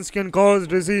humans can cause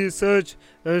disease such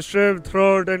as strep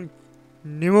throat and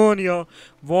pneumonia,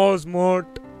 was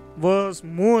most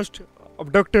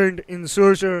abductant in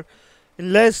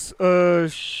less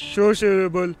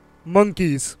sociable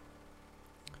monkeys.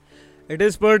 It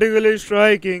is particularly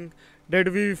striking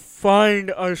that we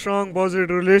find a strong positive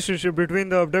relationship between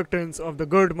the abductance of the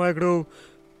gut microbe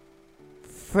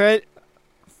Fe-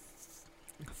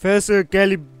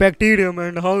 Calibacterium,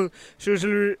 and how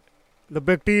social the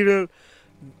bacterial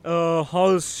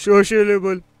how sh-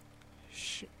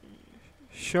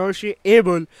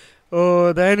 sociable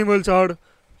the animals are.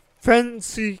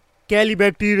 Fancy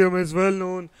Calibacterium is well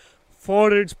known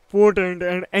for its potent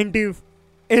and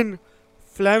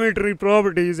anti-inflammatory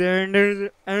properties and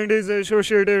is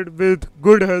associated with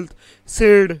good health,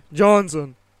 said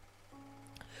Johnson.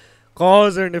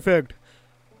 Cause and effect.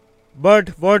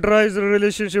 But what drives the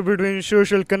relationship between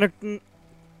social connectedness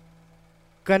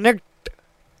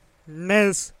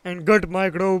and gut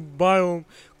microbiome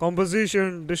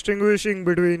composition? Distinguishing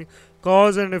between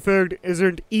cause and effect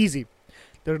isn't easy.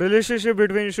 The relationship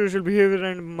between social behavior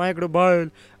and microbial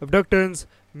abductance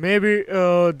may be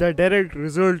the direct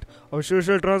result of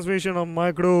social transmission of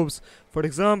microbes, for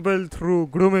example, through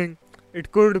grooming.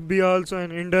 It could be also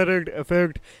an indirect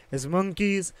effect, as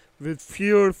monkeys with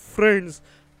fewer friends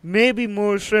may be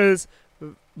more stressed,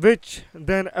 which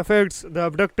then affects the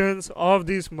abductance of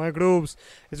these microbes,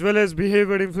 as well as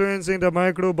behavior influencing the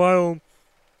microbiome.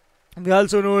 We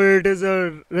also know it is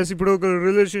a reciprocal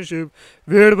relationship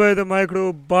whereby the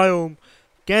microbiome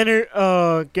can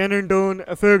in turn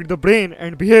affect the brain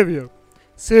and behavior,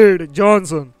 said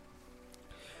Johnson.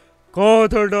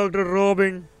 Co-author Dr.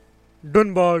 Robin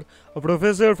Dunbar, a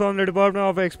professor from the Department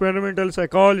of Experimental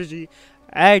Psychology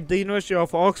at the University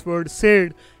of Oxford,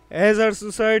 said, as our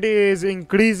society is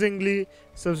increasingly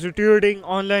substituting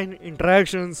online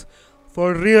interactions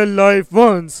for real life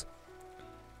ones,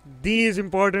 these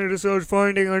important research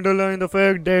findings underline the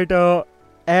fact that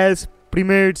as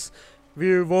primates,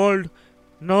 we evolved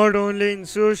not only in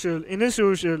a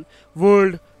social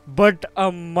world but a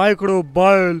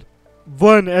microbial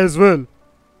one as well.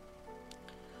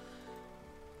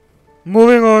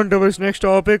 Moving on to this next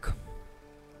topic.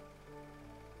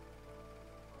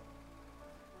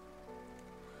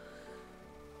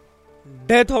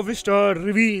 Death of a star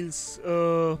reveals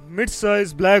a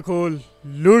mid-sized black hole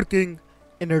lurking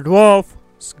in a dwarf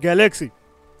galaxy.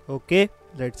 Okay,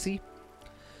 let's see.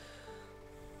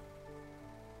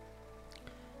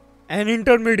 An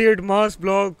intermediate mass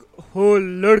black hole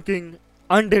lurking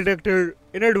undetected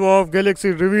in a dwarf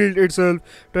galaxy revealed itself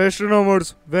to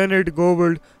astronomers when it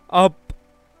gobbled up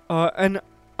an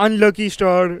unlucky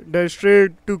star that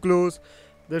strayed too close.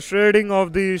 The shredding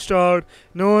of the star,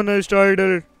 known as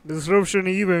tidal disruption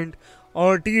event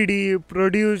or TD,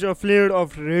 produced a flare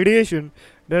of radiation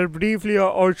that briefly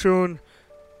outshone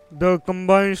the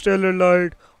combined stellar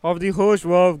light of the host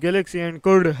dwarf galaxy and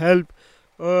could help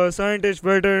scientists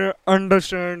better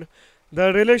understand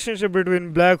the relationship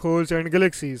between black holes and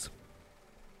galaxies.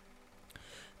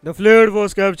 The flare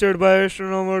was captured by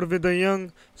astronomers with the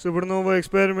Young Supernova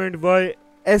Experiment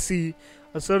YSE,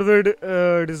 a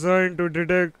survey designed to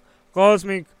detect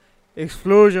cosmic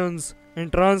explosions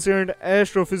and transient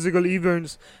astrophysical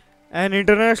events. An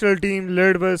international team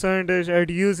led by scientists at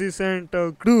UC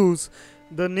Santa Cruz,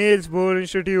 the Niels Bohr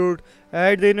Institute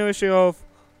at the University of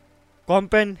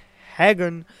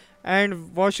Copenhagen,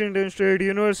 and Washington State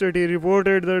University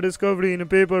reported the discovery in a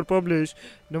paper published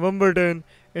November 10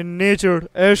 in Nature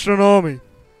Astronomy.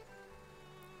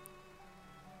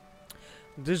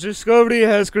 This discovery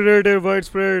has created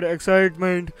widespread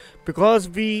excitement because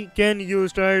we can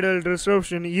use tidal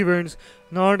disruption events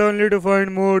not only to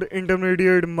find more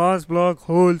intermediate mass black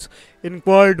holes in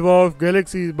quiet dwarf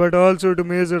galaxies but also to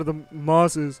measure the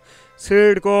masses,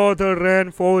 said co-author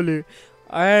Rand Foley,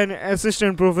 an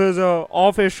assistant professor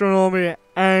of astronomy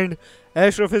and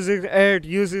astrophysics at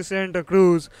UC Santa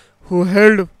Cruz, who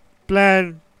helped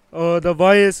plan the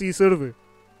YSE survey.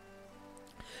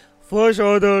 First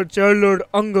author Charlotte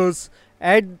Angus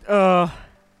at the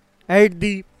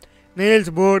Niels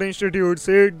Bohr Institute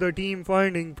said the team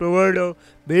finding provide a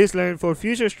baseline for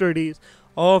future studies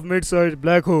of mid-sized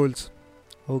black holes.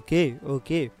 Okay.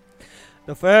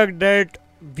 The fact that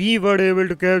we were able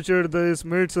to capture this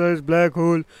mid-sized black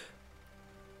hole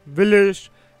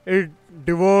village it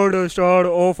devoured a star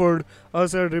offered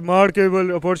us a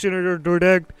remarkable opportunity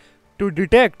to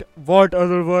detect what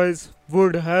otherwise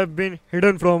would have been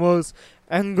hidden from us,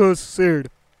 Angus said.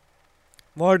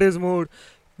 What is more,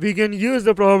 we can use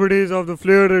the properties of the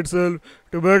flare itself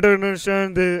to better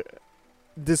understand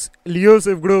this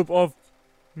elusive group of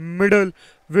middle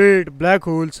weight black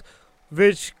holes,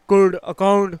 which could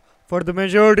account for the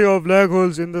majority of black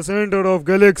holes in the center of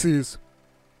galaxies.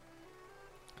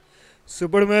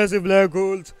 Supermassive black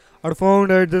holes are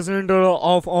found at the center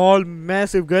of all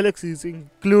massive galaxies,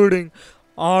 including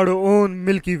our own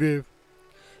Milky Way.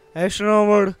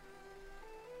 Astronomers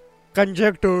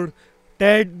conjectured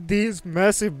that these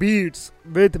massive beats,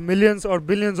 with millions or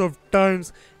billions of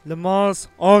times the mass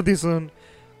of the sun,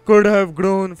 could have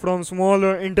grown from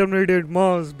smaller intermediate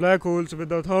mass black holes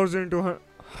with a thousand to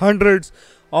hundreds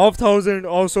of thousands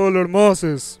of solar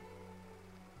masses.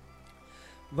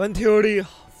 One theory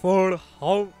for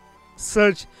how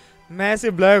such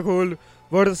massive black hole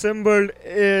were assembled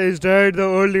is that the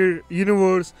early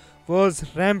universe was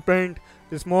rampant.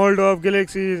 The small dwarf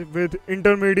galaxies with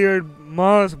intermediate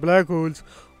mass black holes.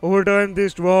 Over time,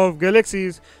 these dwarf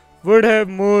galaxies would have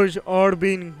merged or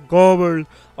been gobbled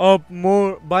up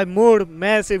by more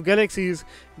massive galaxies,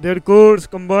 their cores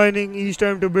combining each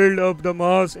time to build up the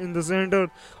mass in the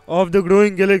center of the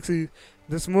growing galaxy.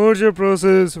 This merger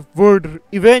process would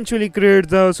eventually create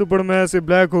the supermassive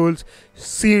black holes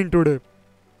seen today.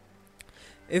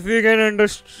 If we can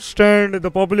understand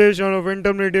the population of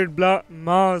intermediate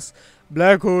mass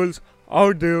black holes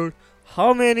out there,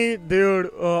 how many there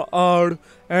are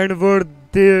and where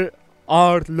they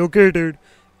are located,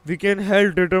 we can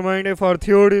help determine if our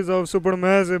theories of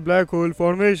supermassive black hole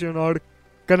formation are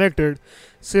connected,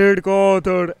 said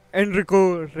co-author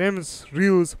Enrico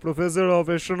Rems, professor of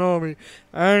astronomy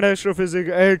and astrophysics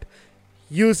at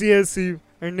UCSC,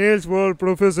 and Niels Bohr,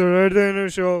 professor at the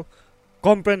University of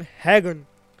Copenhagen.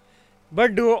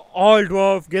 But do all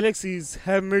dwarf galaxies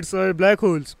have mid-sized black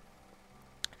holes?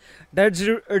 That's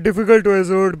difficult to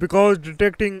assert because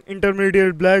detecting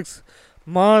intermediate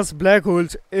mass black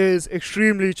holes is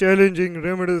extremely challenging,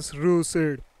 Rems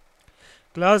said.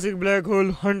 Classic black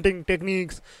hole hunting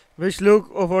techniques, which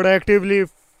look for actively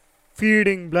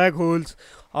feeding black holes,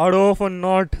 are often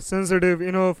not sensitive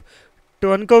enough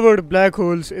to uncover black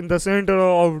holes in the center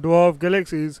of dwarf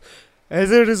galaxies.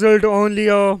 As a result, only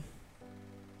a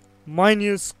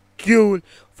minuscule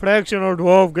fraction of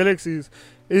dwarf galaxies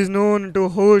is known to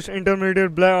host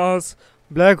intermediate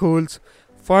black holes.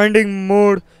 Finding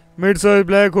more mid-sized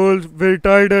black holes with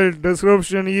tidal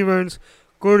disruption events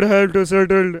could help to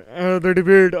settle the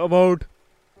debate about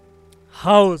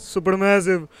how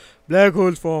supermassive black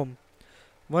holes form.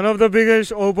 One of the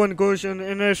biggest open questions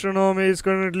in astronomy is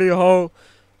currently how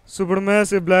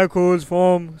supermassive black holes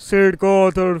form, said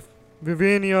co-author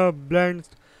Viviana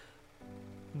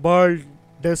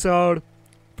Baldessar,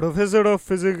 professor of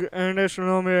physics and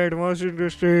astronomy at Washington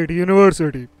State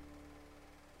University.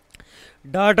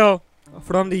 Data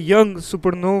from the young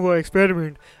supernova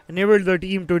experiment enabled the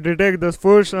team to detect the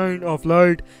first sign of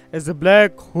light as the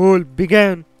black hole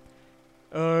began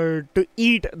to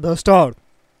eat the star.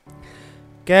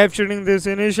 Capturing this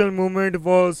initial movement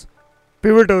was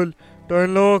pivotal to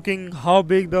unlocking how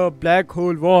big the black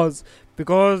hole was,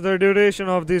 because the duration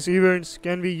of these events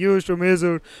can be used to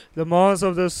measure the mass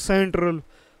of the central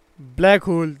black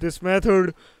hole. This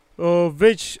method,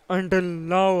 which until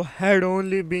now had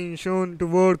only been shown to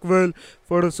work well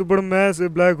for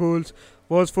supermassive black holes,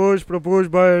 was first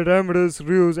proposed by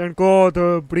Rems and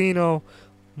co-author Brina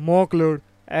Mockler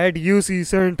at UC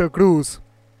Santa Cruz.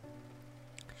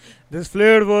 This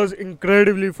flare was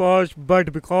incredibly fast,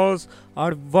 but because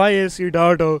our YSC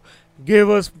data gave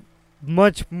us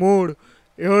much more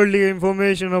early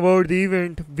information about the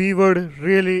event, we were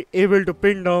really able to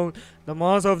pin down the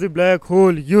mass of the black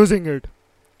hole using it,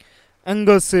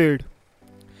 Angus said.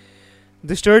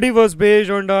 The study was based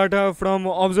on data from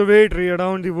observatories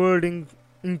around the world,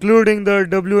 including the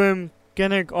W.M.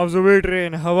 Kenneth Observatory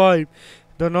in Hawaii,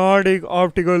 the Nordic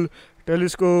Optical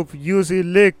Telescope, UC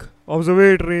Lick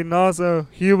Observatory, NASA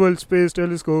Hubble Space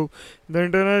Telescope, the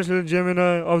International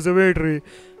Gemini Observatory,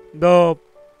 the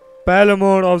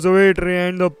Palomar Observatory,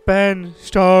 and the Pan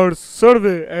Stars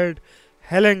Survey at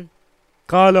Helen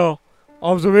Kala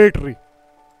Observatory.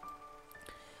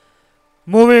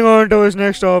 Moving on to his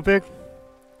next topic,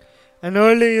 an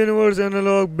early universe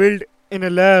analog built in a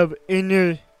lab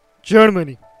in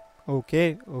Germany.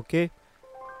 Okay.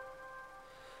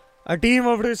 A team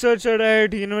of researchers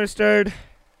at Universität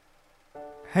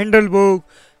Heidelberg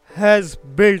has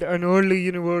built an early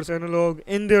universe analog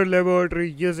in their laboratory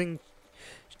using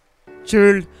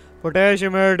chilled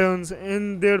potassium atoms.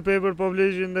 In their paper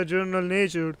published in the journal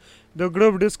Nature, the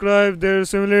group described their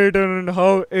simulator and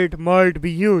how it might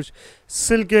be used.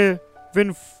 Silke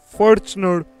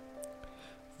Winfortner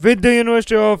with the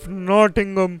University of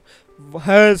Nottingham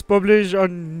has published a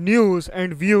news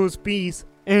and views piece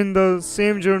in the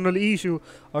same journal issue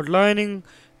outlining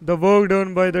the work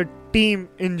done by the team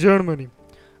in Germany.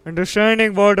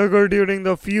 Understanding what occurred during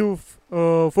the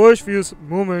first few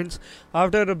moments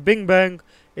after the Big Bang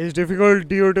is difficult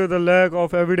due to the lack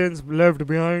of evidence left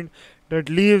behind that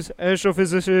leaves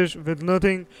astrophysicists with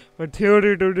nothing but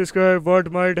theory to describe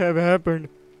what might have happened.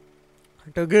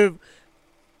 To give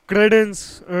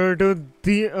credence to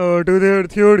their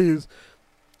theories.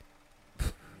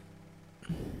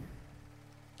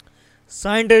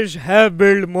 Scientists have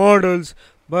built models,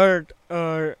 but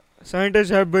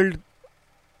scientists have built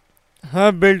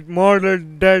models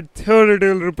that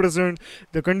theoretically represent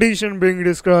the condition being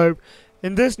described.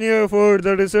 In this new effort,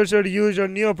 the researcher used a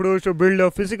new approach to build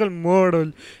a physical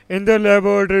model in the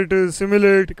laboratory to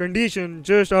simulate conditions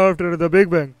just after the Big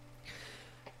Bang.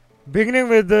 Beginning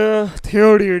with the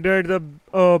theory that the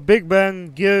Big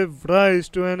Bang gave rise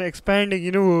to an expanding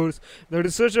universe, the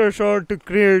researchers sought to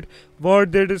create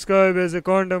what they describe as a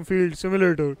quantum field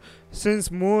simulator.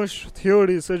 Since most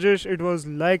theories suggest it was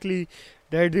likely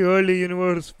that the early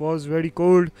universe was very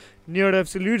cold, near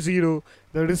absolute zero,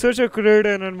 the researcher created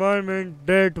an environment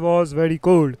that was very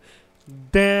cold.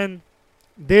 Then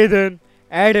they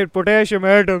added potassium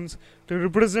atoms to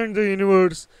represent the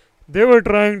universe they were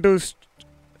trying to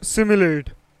simulate.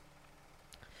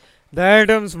 The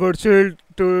atoms were chilled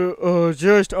to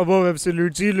just above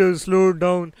absolute zero, slowed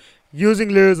down using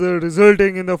laser,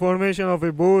 resulting in the formation of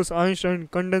a Bose-Einstein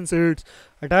condensates,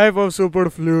 a type of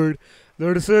superfluid.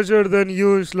 The researcher then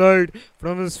used light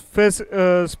from a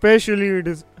specially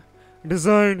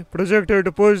designed projector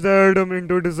to push the atom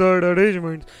into desired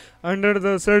arrangements under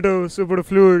the set of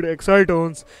superfluid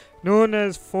excitons known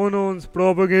as phonons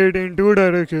propagate in two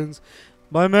directions.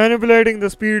 By manipulating the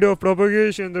speed of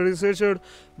propagation, the researchers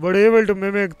were able to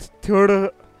mimic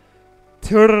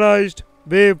theorized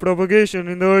wave propagation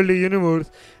in the early universe.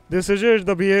 They suggest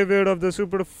the behavior of the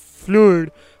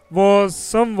superfluid was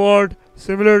somewhat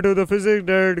similar to the physics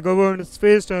that governed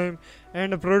space-time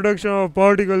and the production of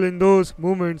particles in those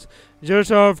moments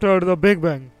just after the Big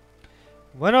Bang.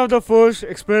 One of the first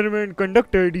experiments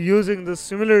conducted using the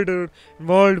simulator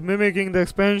involved mimicking the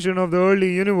expansion of the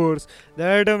early universe. The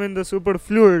atom in the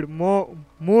superfluid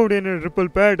moved in a ripple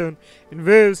pattern in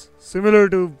waves similar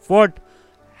to what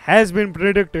has been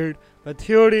predicted by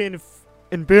theory in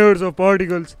pairs of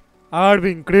particles are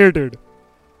being created.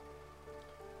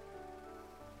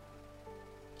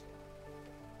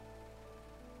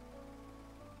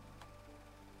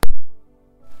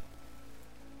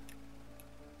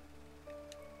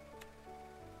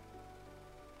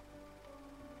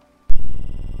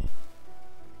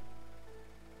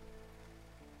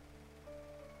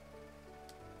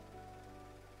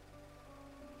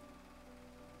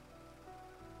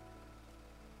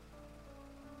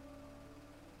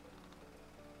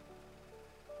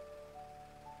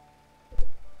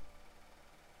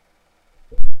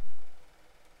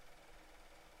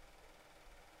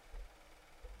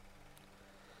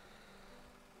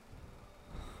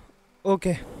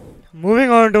 Okay, moving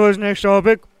on towards next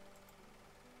topic.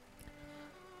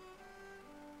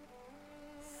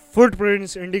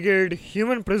 Footprints indicate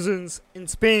human presence in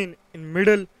Spain in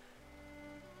Middle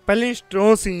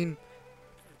Pleistocene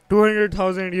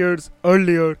 200,000 years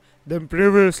earlier than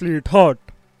previously thought.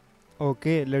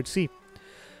 Okay, let's see.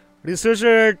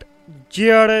 Researcher at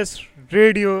GRS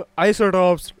Radio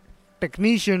Isotopes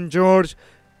technician George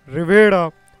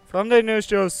Rivera from the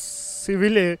University of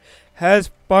Seville has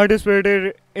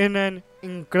participated in an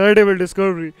incredible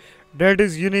discovery that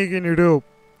is unique in Europe.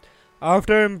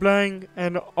 After employing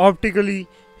an optically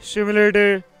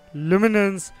simulated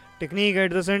luminance technique at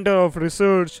the Center of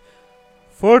Research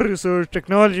for Research,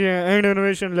 Technology and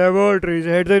Innovation Laboratories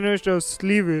at the University of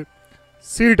Sleve,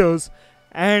 CETUS,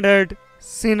 and at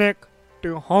CINEC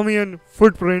to Homian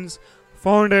footprints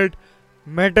found at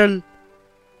Metal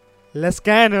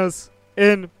Lascanas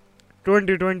in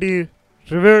 2020,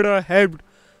 Rivera helped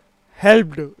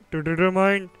to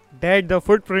determine that the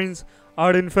footprints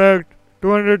are in fact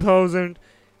 200,000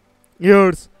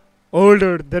 years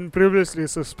older than previously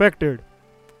suspected.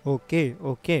 Okay.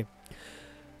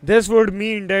 This would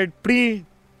mean that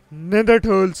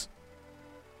pre-Neanderthals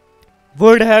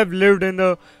would have lived in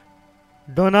the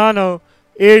Donana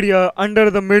area under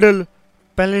the Middle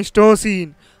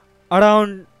Pleistocene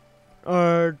around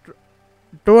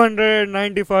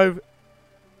 295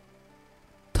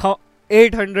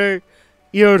 800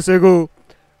 years ago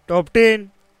to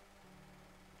obtain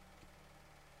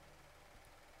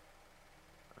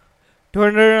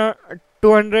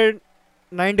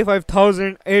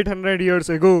 295,800 years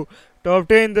ago. To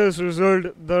obtain this result,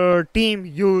 the team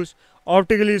used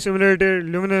optically simulated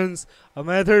luminance, a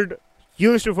method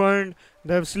used to find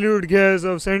the absolute gas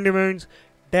of sediments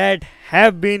that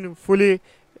have been fully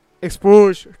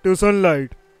exposed to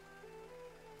sunlight.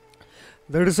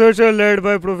 The researcher, led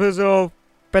by Professor of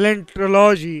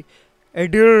Paleontology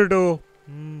Eduardo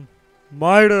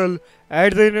Maidel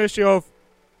at the University of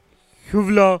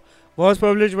Huelva, was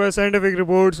published by Scientific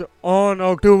Reports on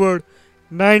October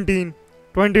 19,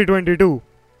 2022.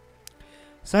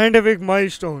 Scientific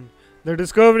milestone. The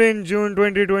discovery in June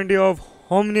 2020 of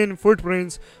hominin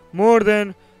footprints more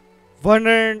than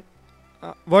 100,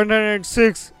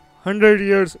 106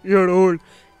 years old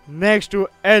next to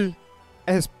El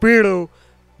Espirito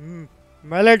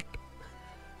Mallet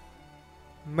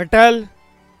Metal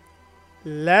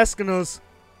Lascanos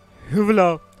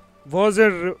Huvla was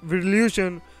a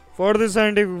revolution for the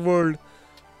scientific world,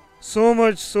 so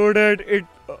much so that it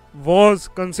was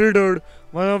considered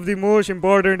one of the most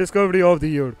important discovery of the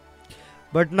year.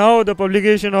 But now the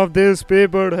publication of this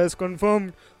paper has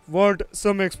confirmed what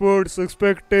some experts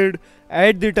suspected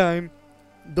at the time.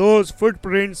 Those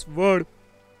footprints were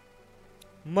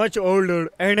much older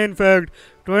and in fact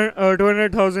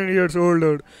 200,000 years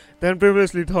older than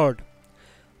previously thought.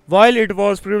 While it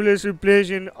was previously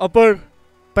placed in Upper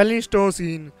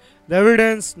Pleistocene, the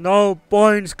evidence now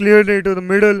points clearly to the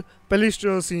Middle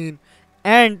Pleistocene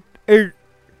and to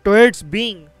its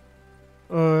being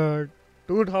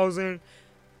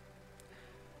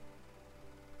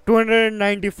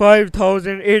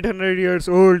 295,800 years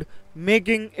old,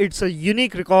 making it a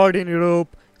unique record in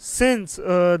Europe since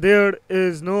there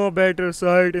is no better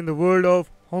site in the world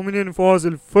of hominin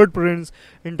fossil footprints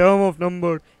in terms of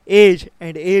number, age,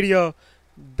 and area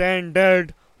than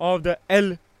that of the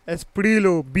El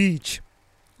Esprillo beach.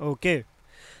 Okay.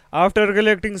 After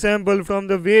collecting samples from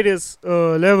the various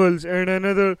levels and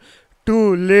another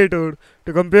two later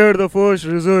to compare the first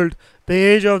result, the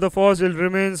age of the fossil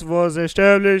remains was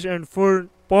established and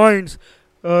points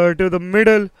to the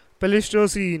middle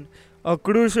Pleistocene, a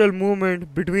crucial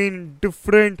moment between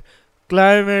different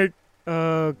climatic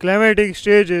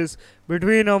stages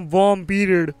between a warm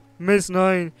period, Miss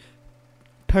 9,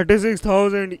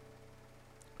 36,000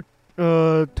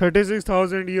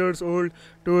 36,000 years old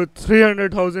to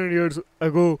 300,000 years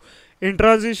ago. In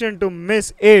transition to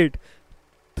Miss 8,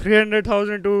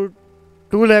 300,000 to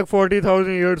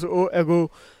 240,000 years ago,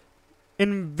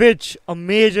 in which a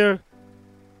major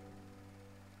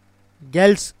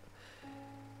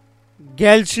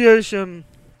glaciation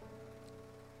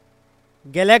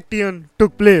galactian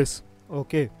took place.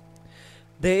 Okay.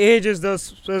 The age is thus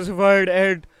specified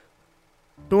at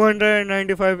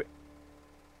 295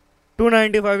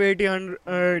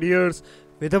 1800 years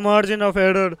with a margin of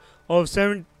error of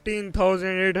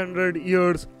 17,800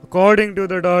 years according to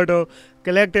the data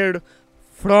collected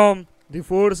from the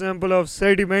four samples of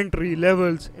sedimentary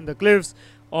levels in the cliffs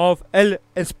of El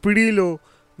Esprillo,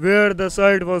 where the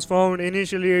site was found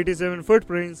initially 87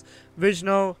 footprints, which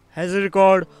now has a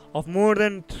record of more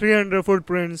than 300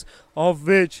 footprints, of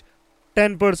which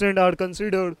 10% are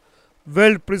considered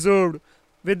well preserved,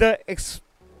 with the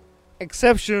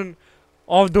exception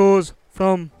of those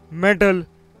from Metal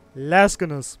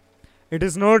Lascanos. It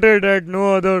is noted that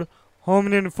no other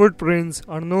hominin footprints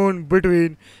are known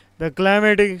between the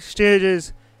climatic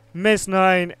stages Miss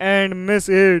 9 and Miss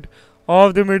 8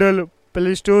 of the Middle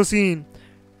Pleistocene.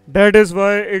 That is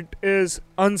why it is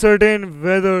uncertain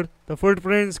whether the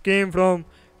footprints came from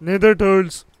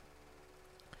Neanderthals.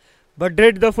 But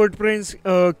did the footprints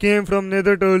came from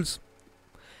Neanderthals?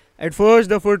 At first,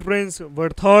 the footprints were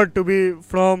thought to be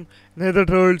from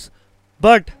Neanderthals,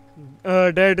 but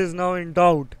that is now in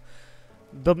doubt.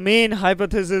 The main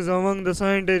hypothesis among the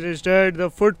scientists is that the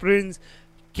footprints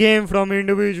came from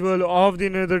individuals of the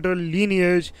Neanderthal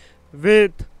lineage,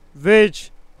 with which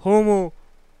Homo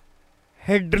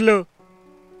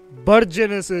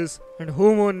heidelbergensis and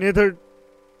Homo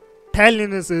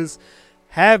neanderthalensis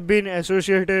have been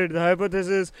associated. The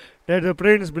hypothesis that the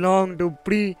prints belong to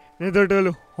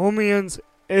pre-Neanderthal hominids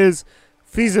is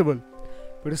feasible.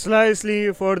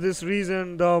 Precisely for this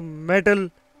reason, the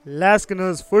Metal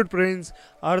Lascanos footprints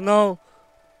are now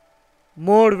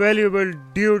more valuable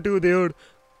due to their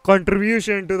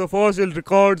contribution to the fossil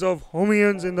records of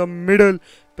hominids in the Middle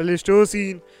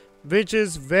Pleistocene, which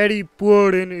is very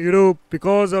poor in Europe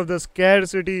because of the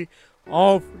scarcity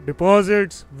of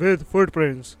deposits with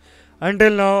footprints.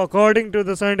 Until now, according to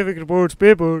the scientific reports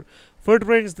paper,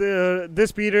 footprints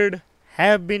this period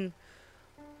have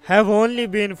only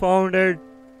been found at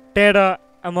Terra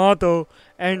Amato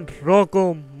and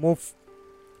Rocco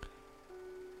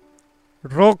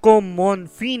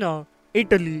Monfina,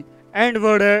 Italy, and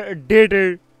were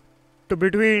dated to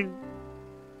between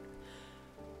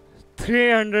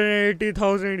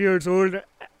 380,000 years old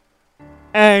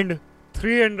and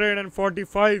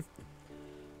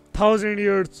 345,000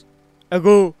 years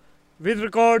ago, with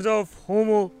records of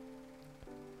Homo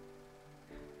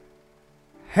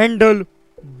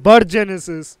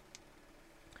heidelbergensis.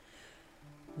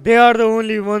 They are the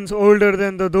only ones older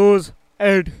than those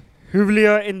at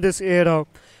Huvlia in this era.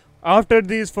 After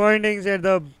these findings at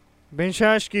the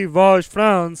Benchashki Vash,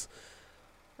 France,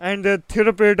 and the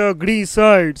Therapeta, Greece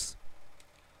sites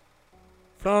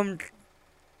from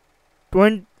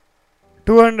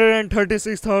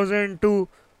 236,000 to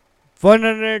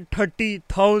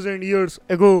 130,000 years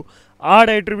ago are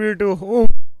attributed to Homo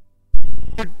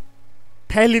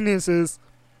thalaensis.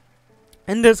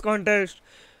 In this context,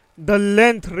 the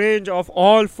length range of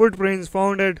all footprints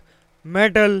found at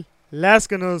Metal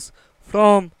Lascanus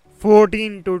from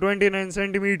 14 to 29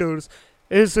 centimeters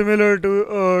is similar to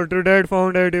that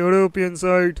found at European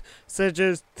sites such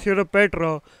as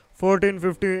Therapetra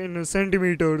 14-15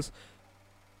 centimeters,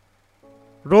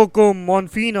 Rocco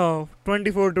Monfina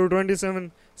 24 to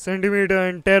 27 centimeter,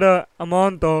 and Terra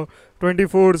Amanta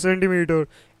 24 centimeter.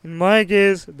 In my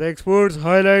case, the experts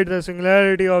highlight the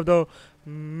singularity of the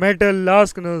Metal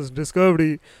Lascanus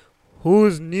discovery,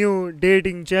 whose new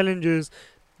dating challenges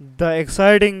the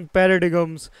exciting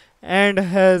paradigms and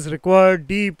has required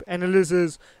deep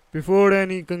analysis before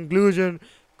any conclusion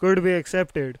could be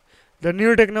accepted. The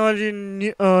new technology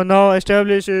now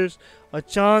establishes a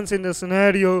chance in the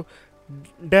scenario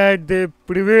that they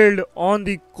prevailed on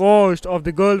the coast of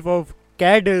the Gulf of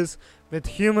Cadiz, with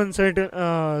human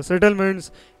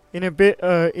settlements in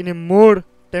a more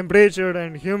temperate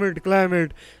and humid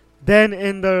climate than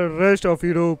in the rest of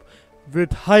Europe,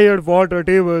 with higher water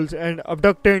tables and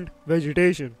abundant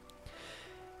vegetation.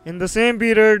 In the same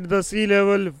period, the sea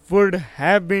level would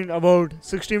have been about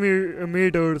 60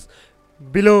 meters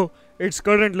below its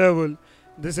current level.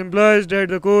 This implies that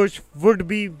the coast would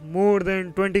be more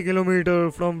than 20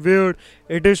 kilometers from where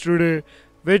it is today,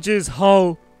 which is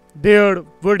how there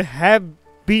would have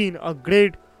been a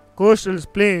great coastal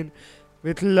plain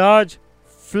with large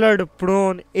flood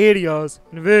prone areas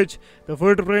in which the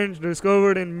footprints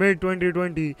discovered in mid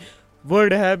 2020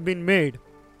 would have been made.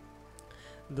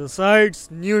 The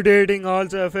site's new dating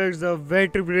also affects the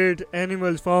vertebrate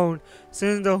animals found,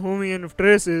 since the Homo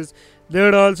traces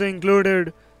there also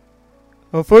included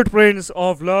footprints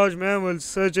of large mammals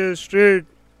such as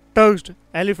straight-tusked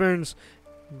elephants,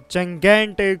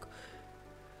 gigantic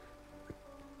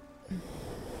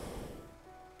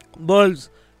bulls,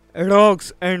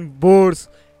 dogs, and boars.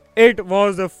 It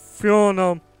was the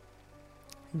fauna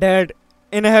that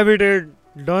inhabited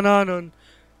Donanon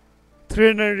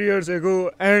 300 years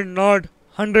ago and not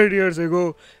 100 years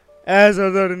ago, as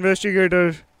other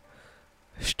investigators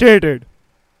stated.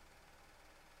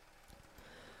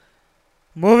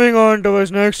 Moving on to our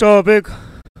next topic.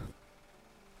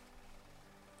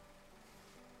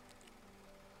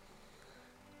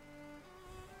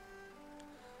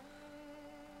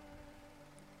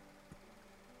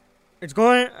 It's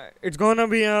gonna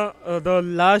be the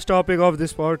last topic of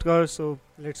this podcast, so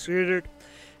let's read it.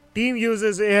 Team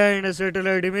uses AI and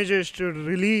satellite images to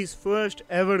release first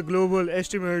ever global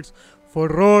estimates for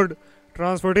road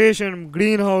transportation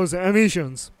greenhouse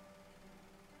emissions.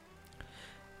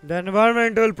 The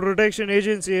Environmental Protection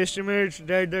Agency estimates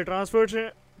that the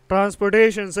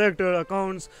transportation sector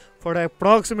accounts for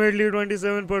approximately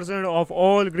 27% of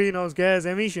all greenhouse gas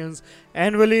emissions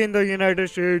annually in the United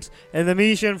States, and the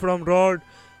emission from road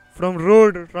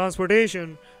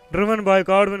transportation driven by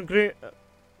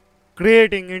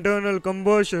creating internal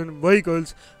combustion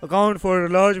vehicles account for a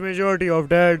large majority of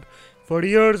that. For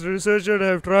years, researchers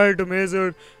have tried to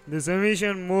measure this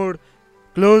emission more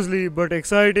closely, but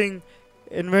exciting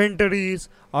inventories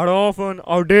are often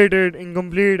outdated,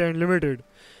 incomplete, and limited.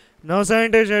 Now,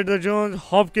 scientists at the Johns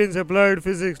Hopkins Applied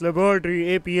Physics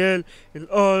Laboratory (APL) in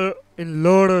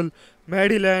Laurel,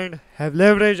 Maryland, have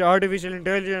leveraged artificial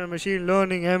intelligence and machine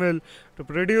learning (ML) to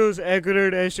produce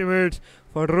accurate estimates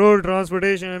for road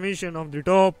transportation emission of the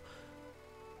top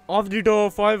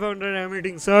 500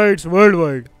 emitting sites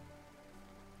worldwide.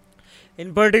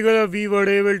 In particular, we were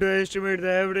able to estimate the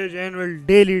average annual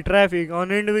daily traffic on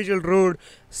individual road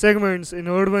segments in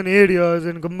urban areas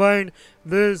and combined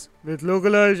this with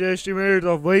localized estimates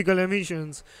of vehicle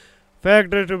emissions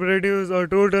factors to produce a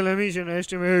total emission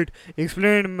estimate,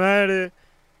 explained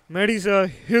Marisa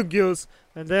Hughes,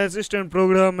 the Assistant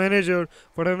Program Manager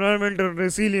for Environmental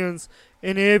Resilience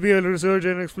in APL Research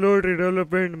and Exploratory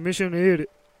Development Mission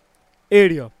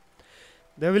Area.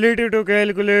 The ability to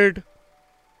calculate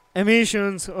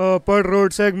emissions per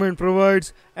road segment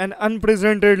provides an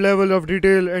unprecedented level of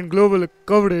detail and global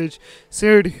coverage,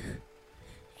 said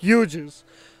Hughes,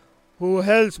 who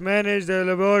helps manage the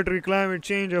laboratory climate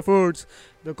change efforts.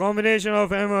 The combination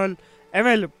of ML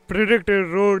predicted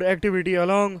road activity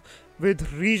along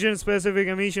with region-specific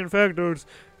emission factors,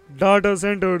 data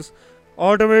centers,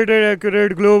 automated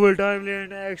accurate global timely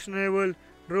and actionable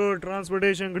road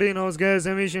transportation greenhouse gas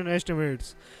emission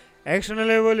estimates,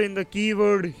 Actionable in the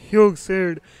keyword, Hughes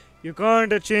said, you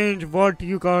can't change what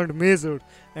you can't measure,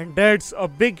 and that's a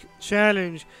big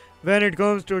challenge when it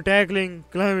comes to tackling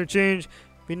climate change.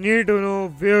 We need to know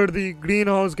where the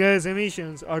greenhouse gas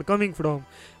emissions are coming from,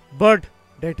 but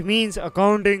that means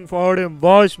accounting for a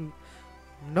vast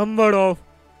number of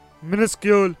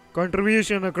minuscule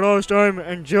contribution across time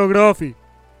and geography,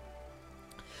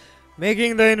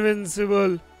 making the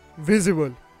invincible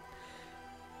visible.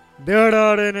 There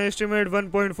are an estimated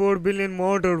 1.4 billion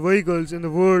motor vehicles in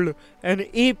the world. An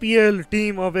APL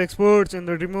team of experts in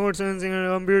the remote sensing and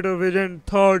computer vision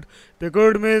thought they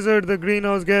could measure the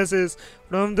greenhouse gases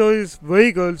from those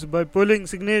vehicles by pulling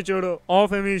signature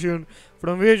of emission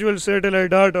from visual satellite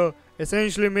data,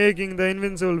 essentially making the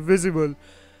invincible visible.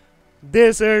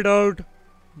 They set out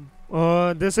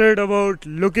they said about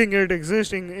looking at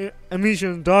existing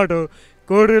emission data,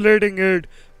 correlating it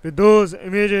with those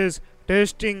images,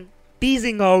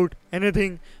 teasing out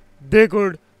anything they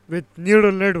could with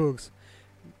neural networks.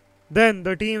 Then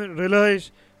the team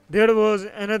realized there was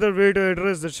another way to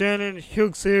address the challenge.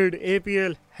 Hughes said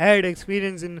APL had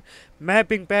experience in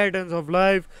mapping patterns of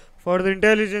life for the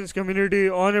intelligence community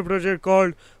on a project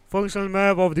called Functional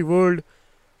Map of the World,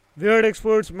 where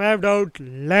experts mapped out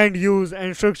land use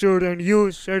and structure and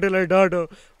used satellite data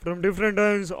from different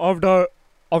times of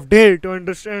day to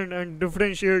understand and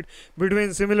differentiate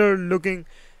between similar looking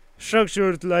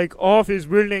structures like office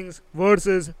buildings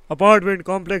versus apartment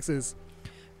complexes.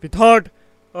 We thought,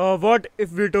 what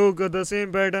if we took the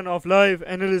same pattern of life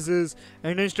analysis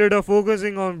and instead of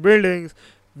focusing on buildings,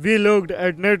 we looked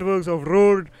at networks of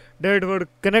roads that were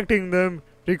connecting them,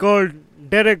 recalled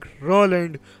Derek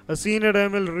Rowland, a senior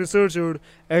ML researcher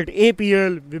at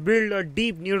APL. We built a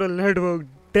deep neural network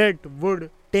that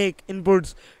would take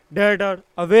inputs that are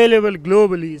available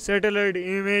globally, satellite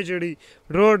imagery,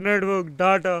 road network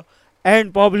data,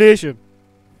 and population.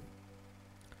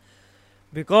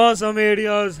 Because some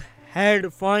areas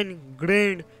had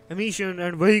fine-grained emission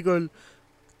and vehicle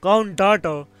count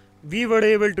data, we were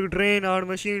able to train our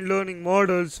machine learning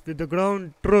models with the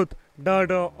ground truth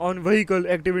data on vehicle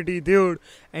activity there,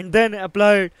 and then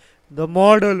applied the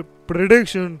model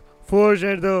prediction forged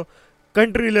at the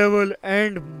country level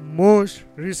and most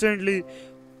recently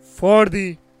for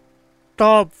the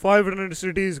top 500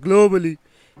 cities globally.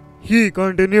 He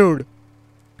continued.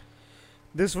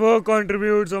 This work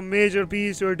contributes a major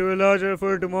piece to a larger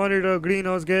effort to monitor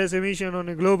greenhouse gas emission on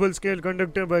a global scale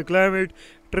conducted by Climate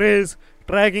Trace,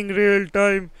 tracking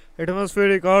real-time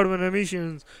atmospheric carbon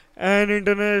emissions, and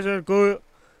international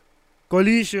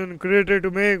coalition created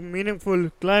to make meaningful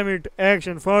climate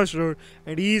action faster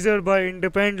and easier by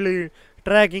independently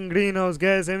tracking greenhouse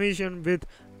gas emission with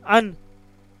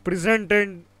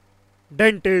unprecedented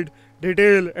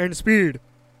detail and speed.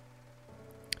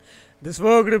 This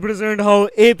work represents how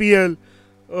APL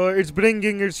is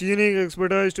bringing its unique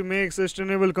expertise to make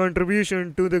sustainable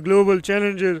contribution to the global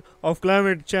challenges of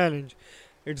climate challenge.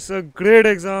 It's a great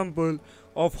example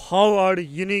of how our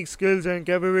unique skills and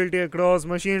capability across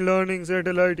machine learning,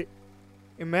 satellite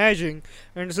imaging,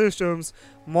 and systems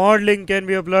modeling can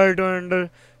be applied to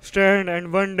understand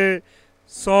and one day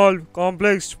solve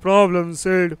complex problems,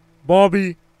 said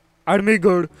Bobby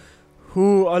Armigod,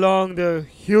 who, along the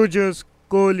Hughes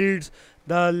co-leads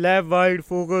the lab-wide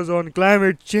focus on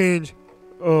climate change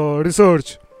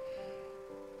research.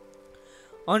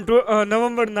 On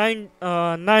November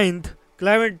 9th,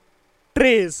 Climate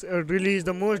Trace released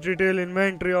the most detailed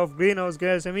inventory of greenhouse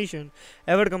gas emission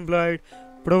ever compiled,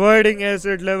 providing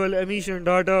asset-level emission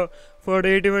data for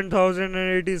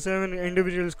 81,087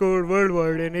 individual scores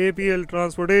worldwide, and APL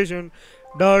transportation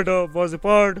data was a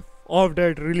part of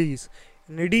that release.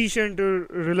 In addition to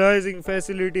releasing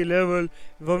facility level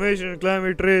information,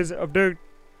 Climate Trace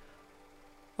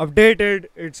updated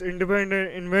its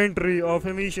independent inventory of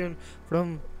emission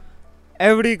from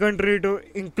every country to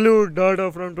include data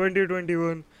from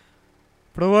 2021,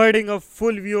 providing a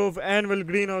full view of annual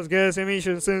greenhouse gas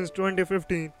emissions since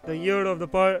 2015, the year of the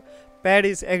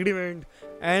Paris Agreement,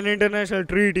 an international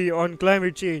treaty on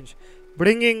climate change,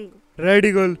 bringing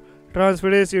radical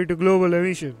transparency to global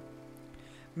emission.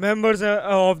 Members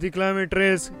of the Climate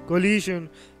Trace Coalition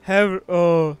have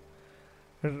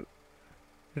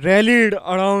rallied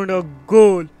around a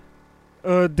goal.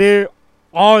 They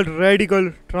all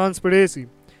radical transparency.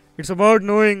 It's about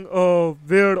knowing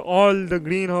where all the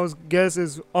greenhouse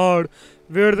gases are,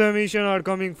 where the emissions are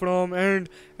coming from, and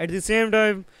at the same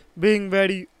time being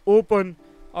very open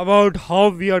about how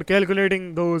we are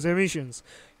calculating those emissions.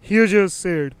 Hughes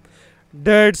said,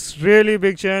 That's really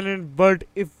big challenge. But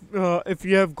if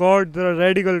you have got the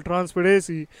radical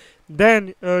transparency,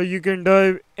 then you can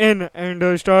dive in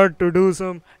and start to do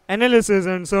some analysis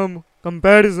and some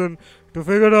comparison to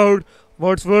figure out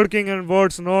what's working and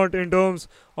what's not in terms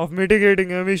of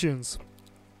mitigating emissions.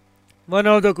 One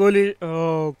of the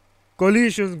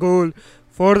coalition's goal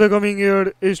for the coming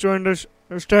year is to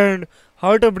understand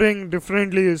how to bring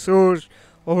differently sourced,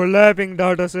 overlapping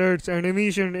data sets and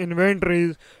emission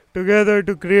inventories together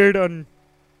to create a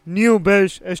new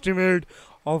best estimate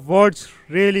of what's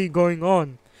really going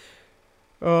on.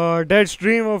 That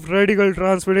stream of radical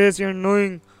transparency and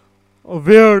knowing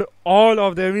where all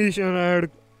of the emission are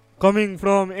coming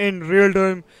from in real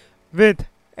time with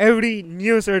every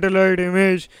new satellite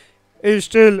image is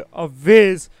still a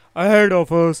ways ahead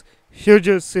of us, you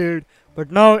just said,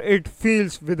 but now it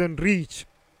feels within reach.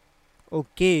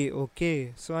 Okay,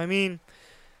 okay. So, I mean,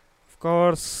 of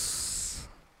course,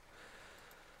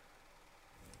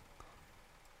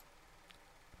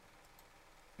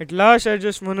 at last, I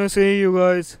just want to say, you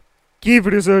guys, keep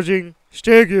researching,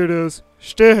 stay curious,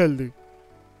 stay healthy.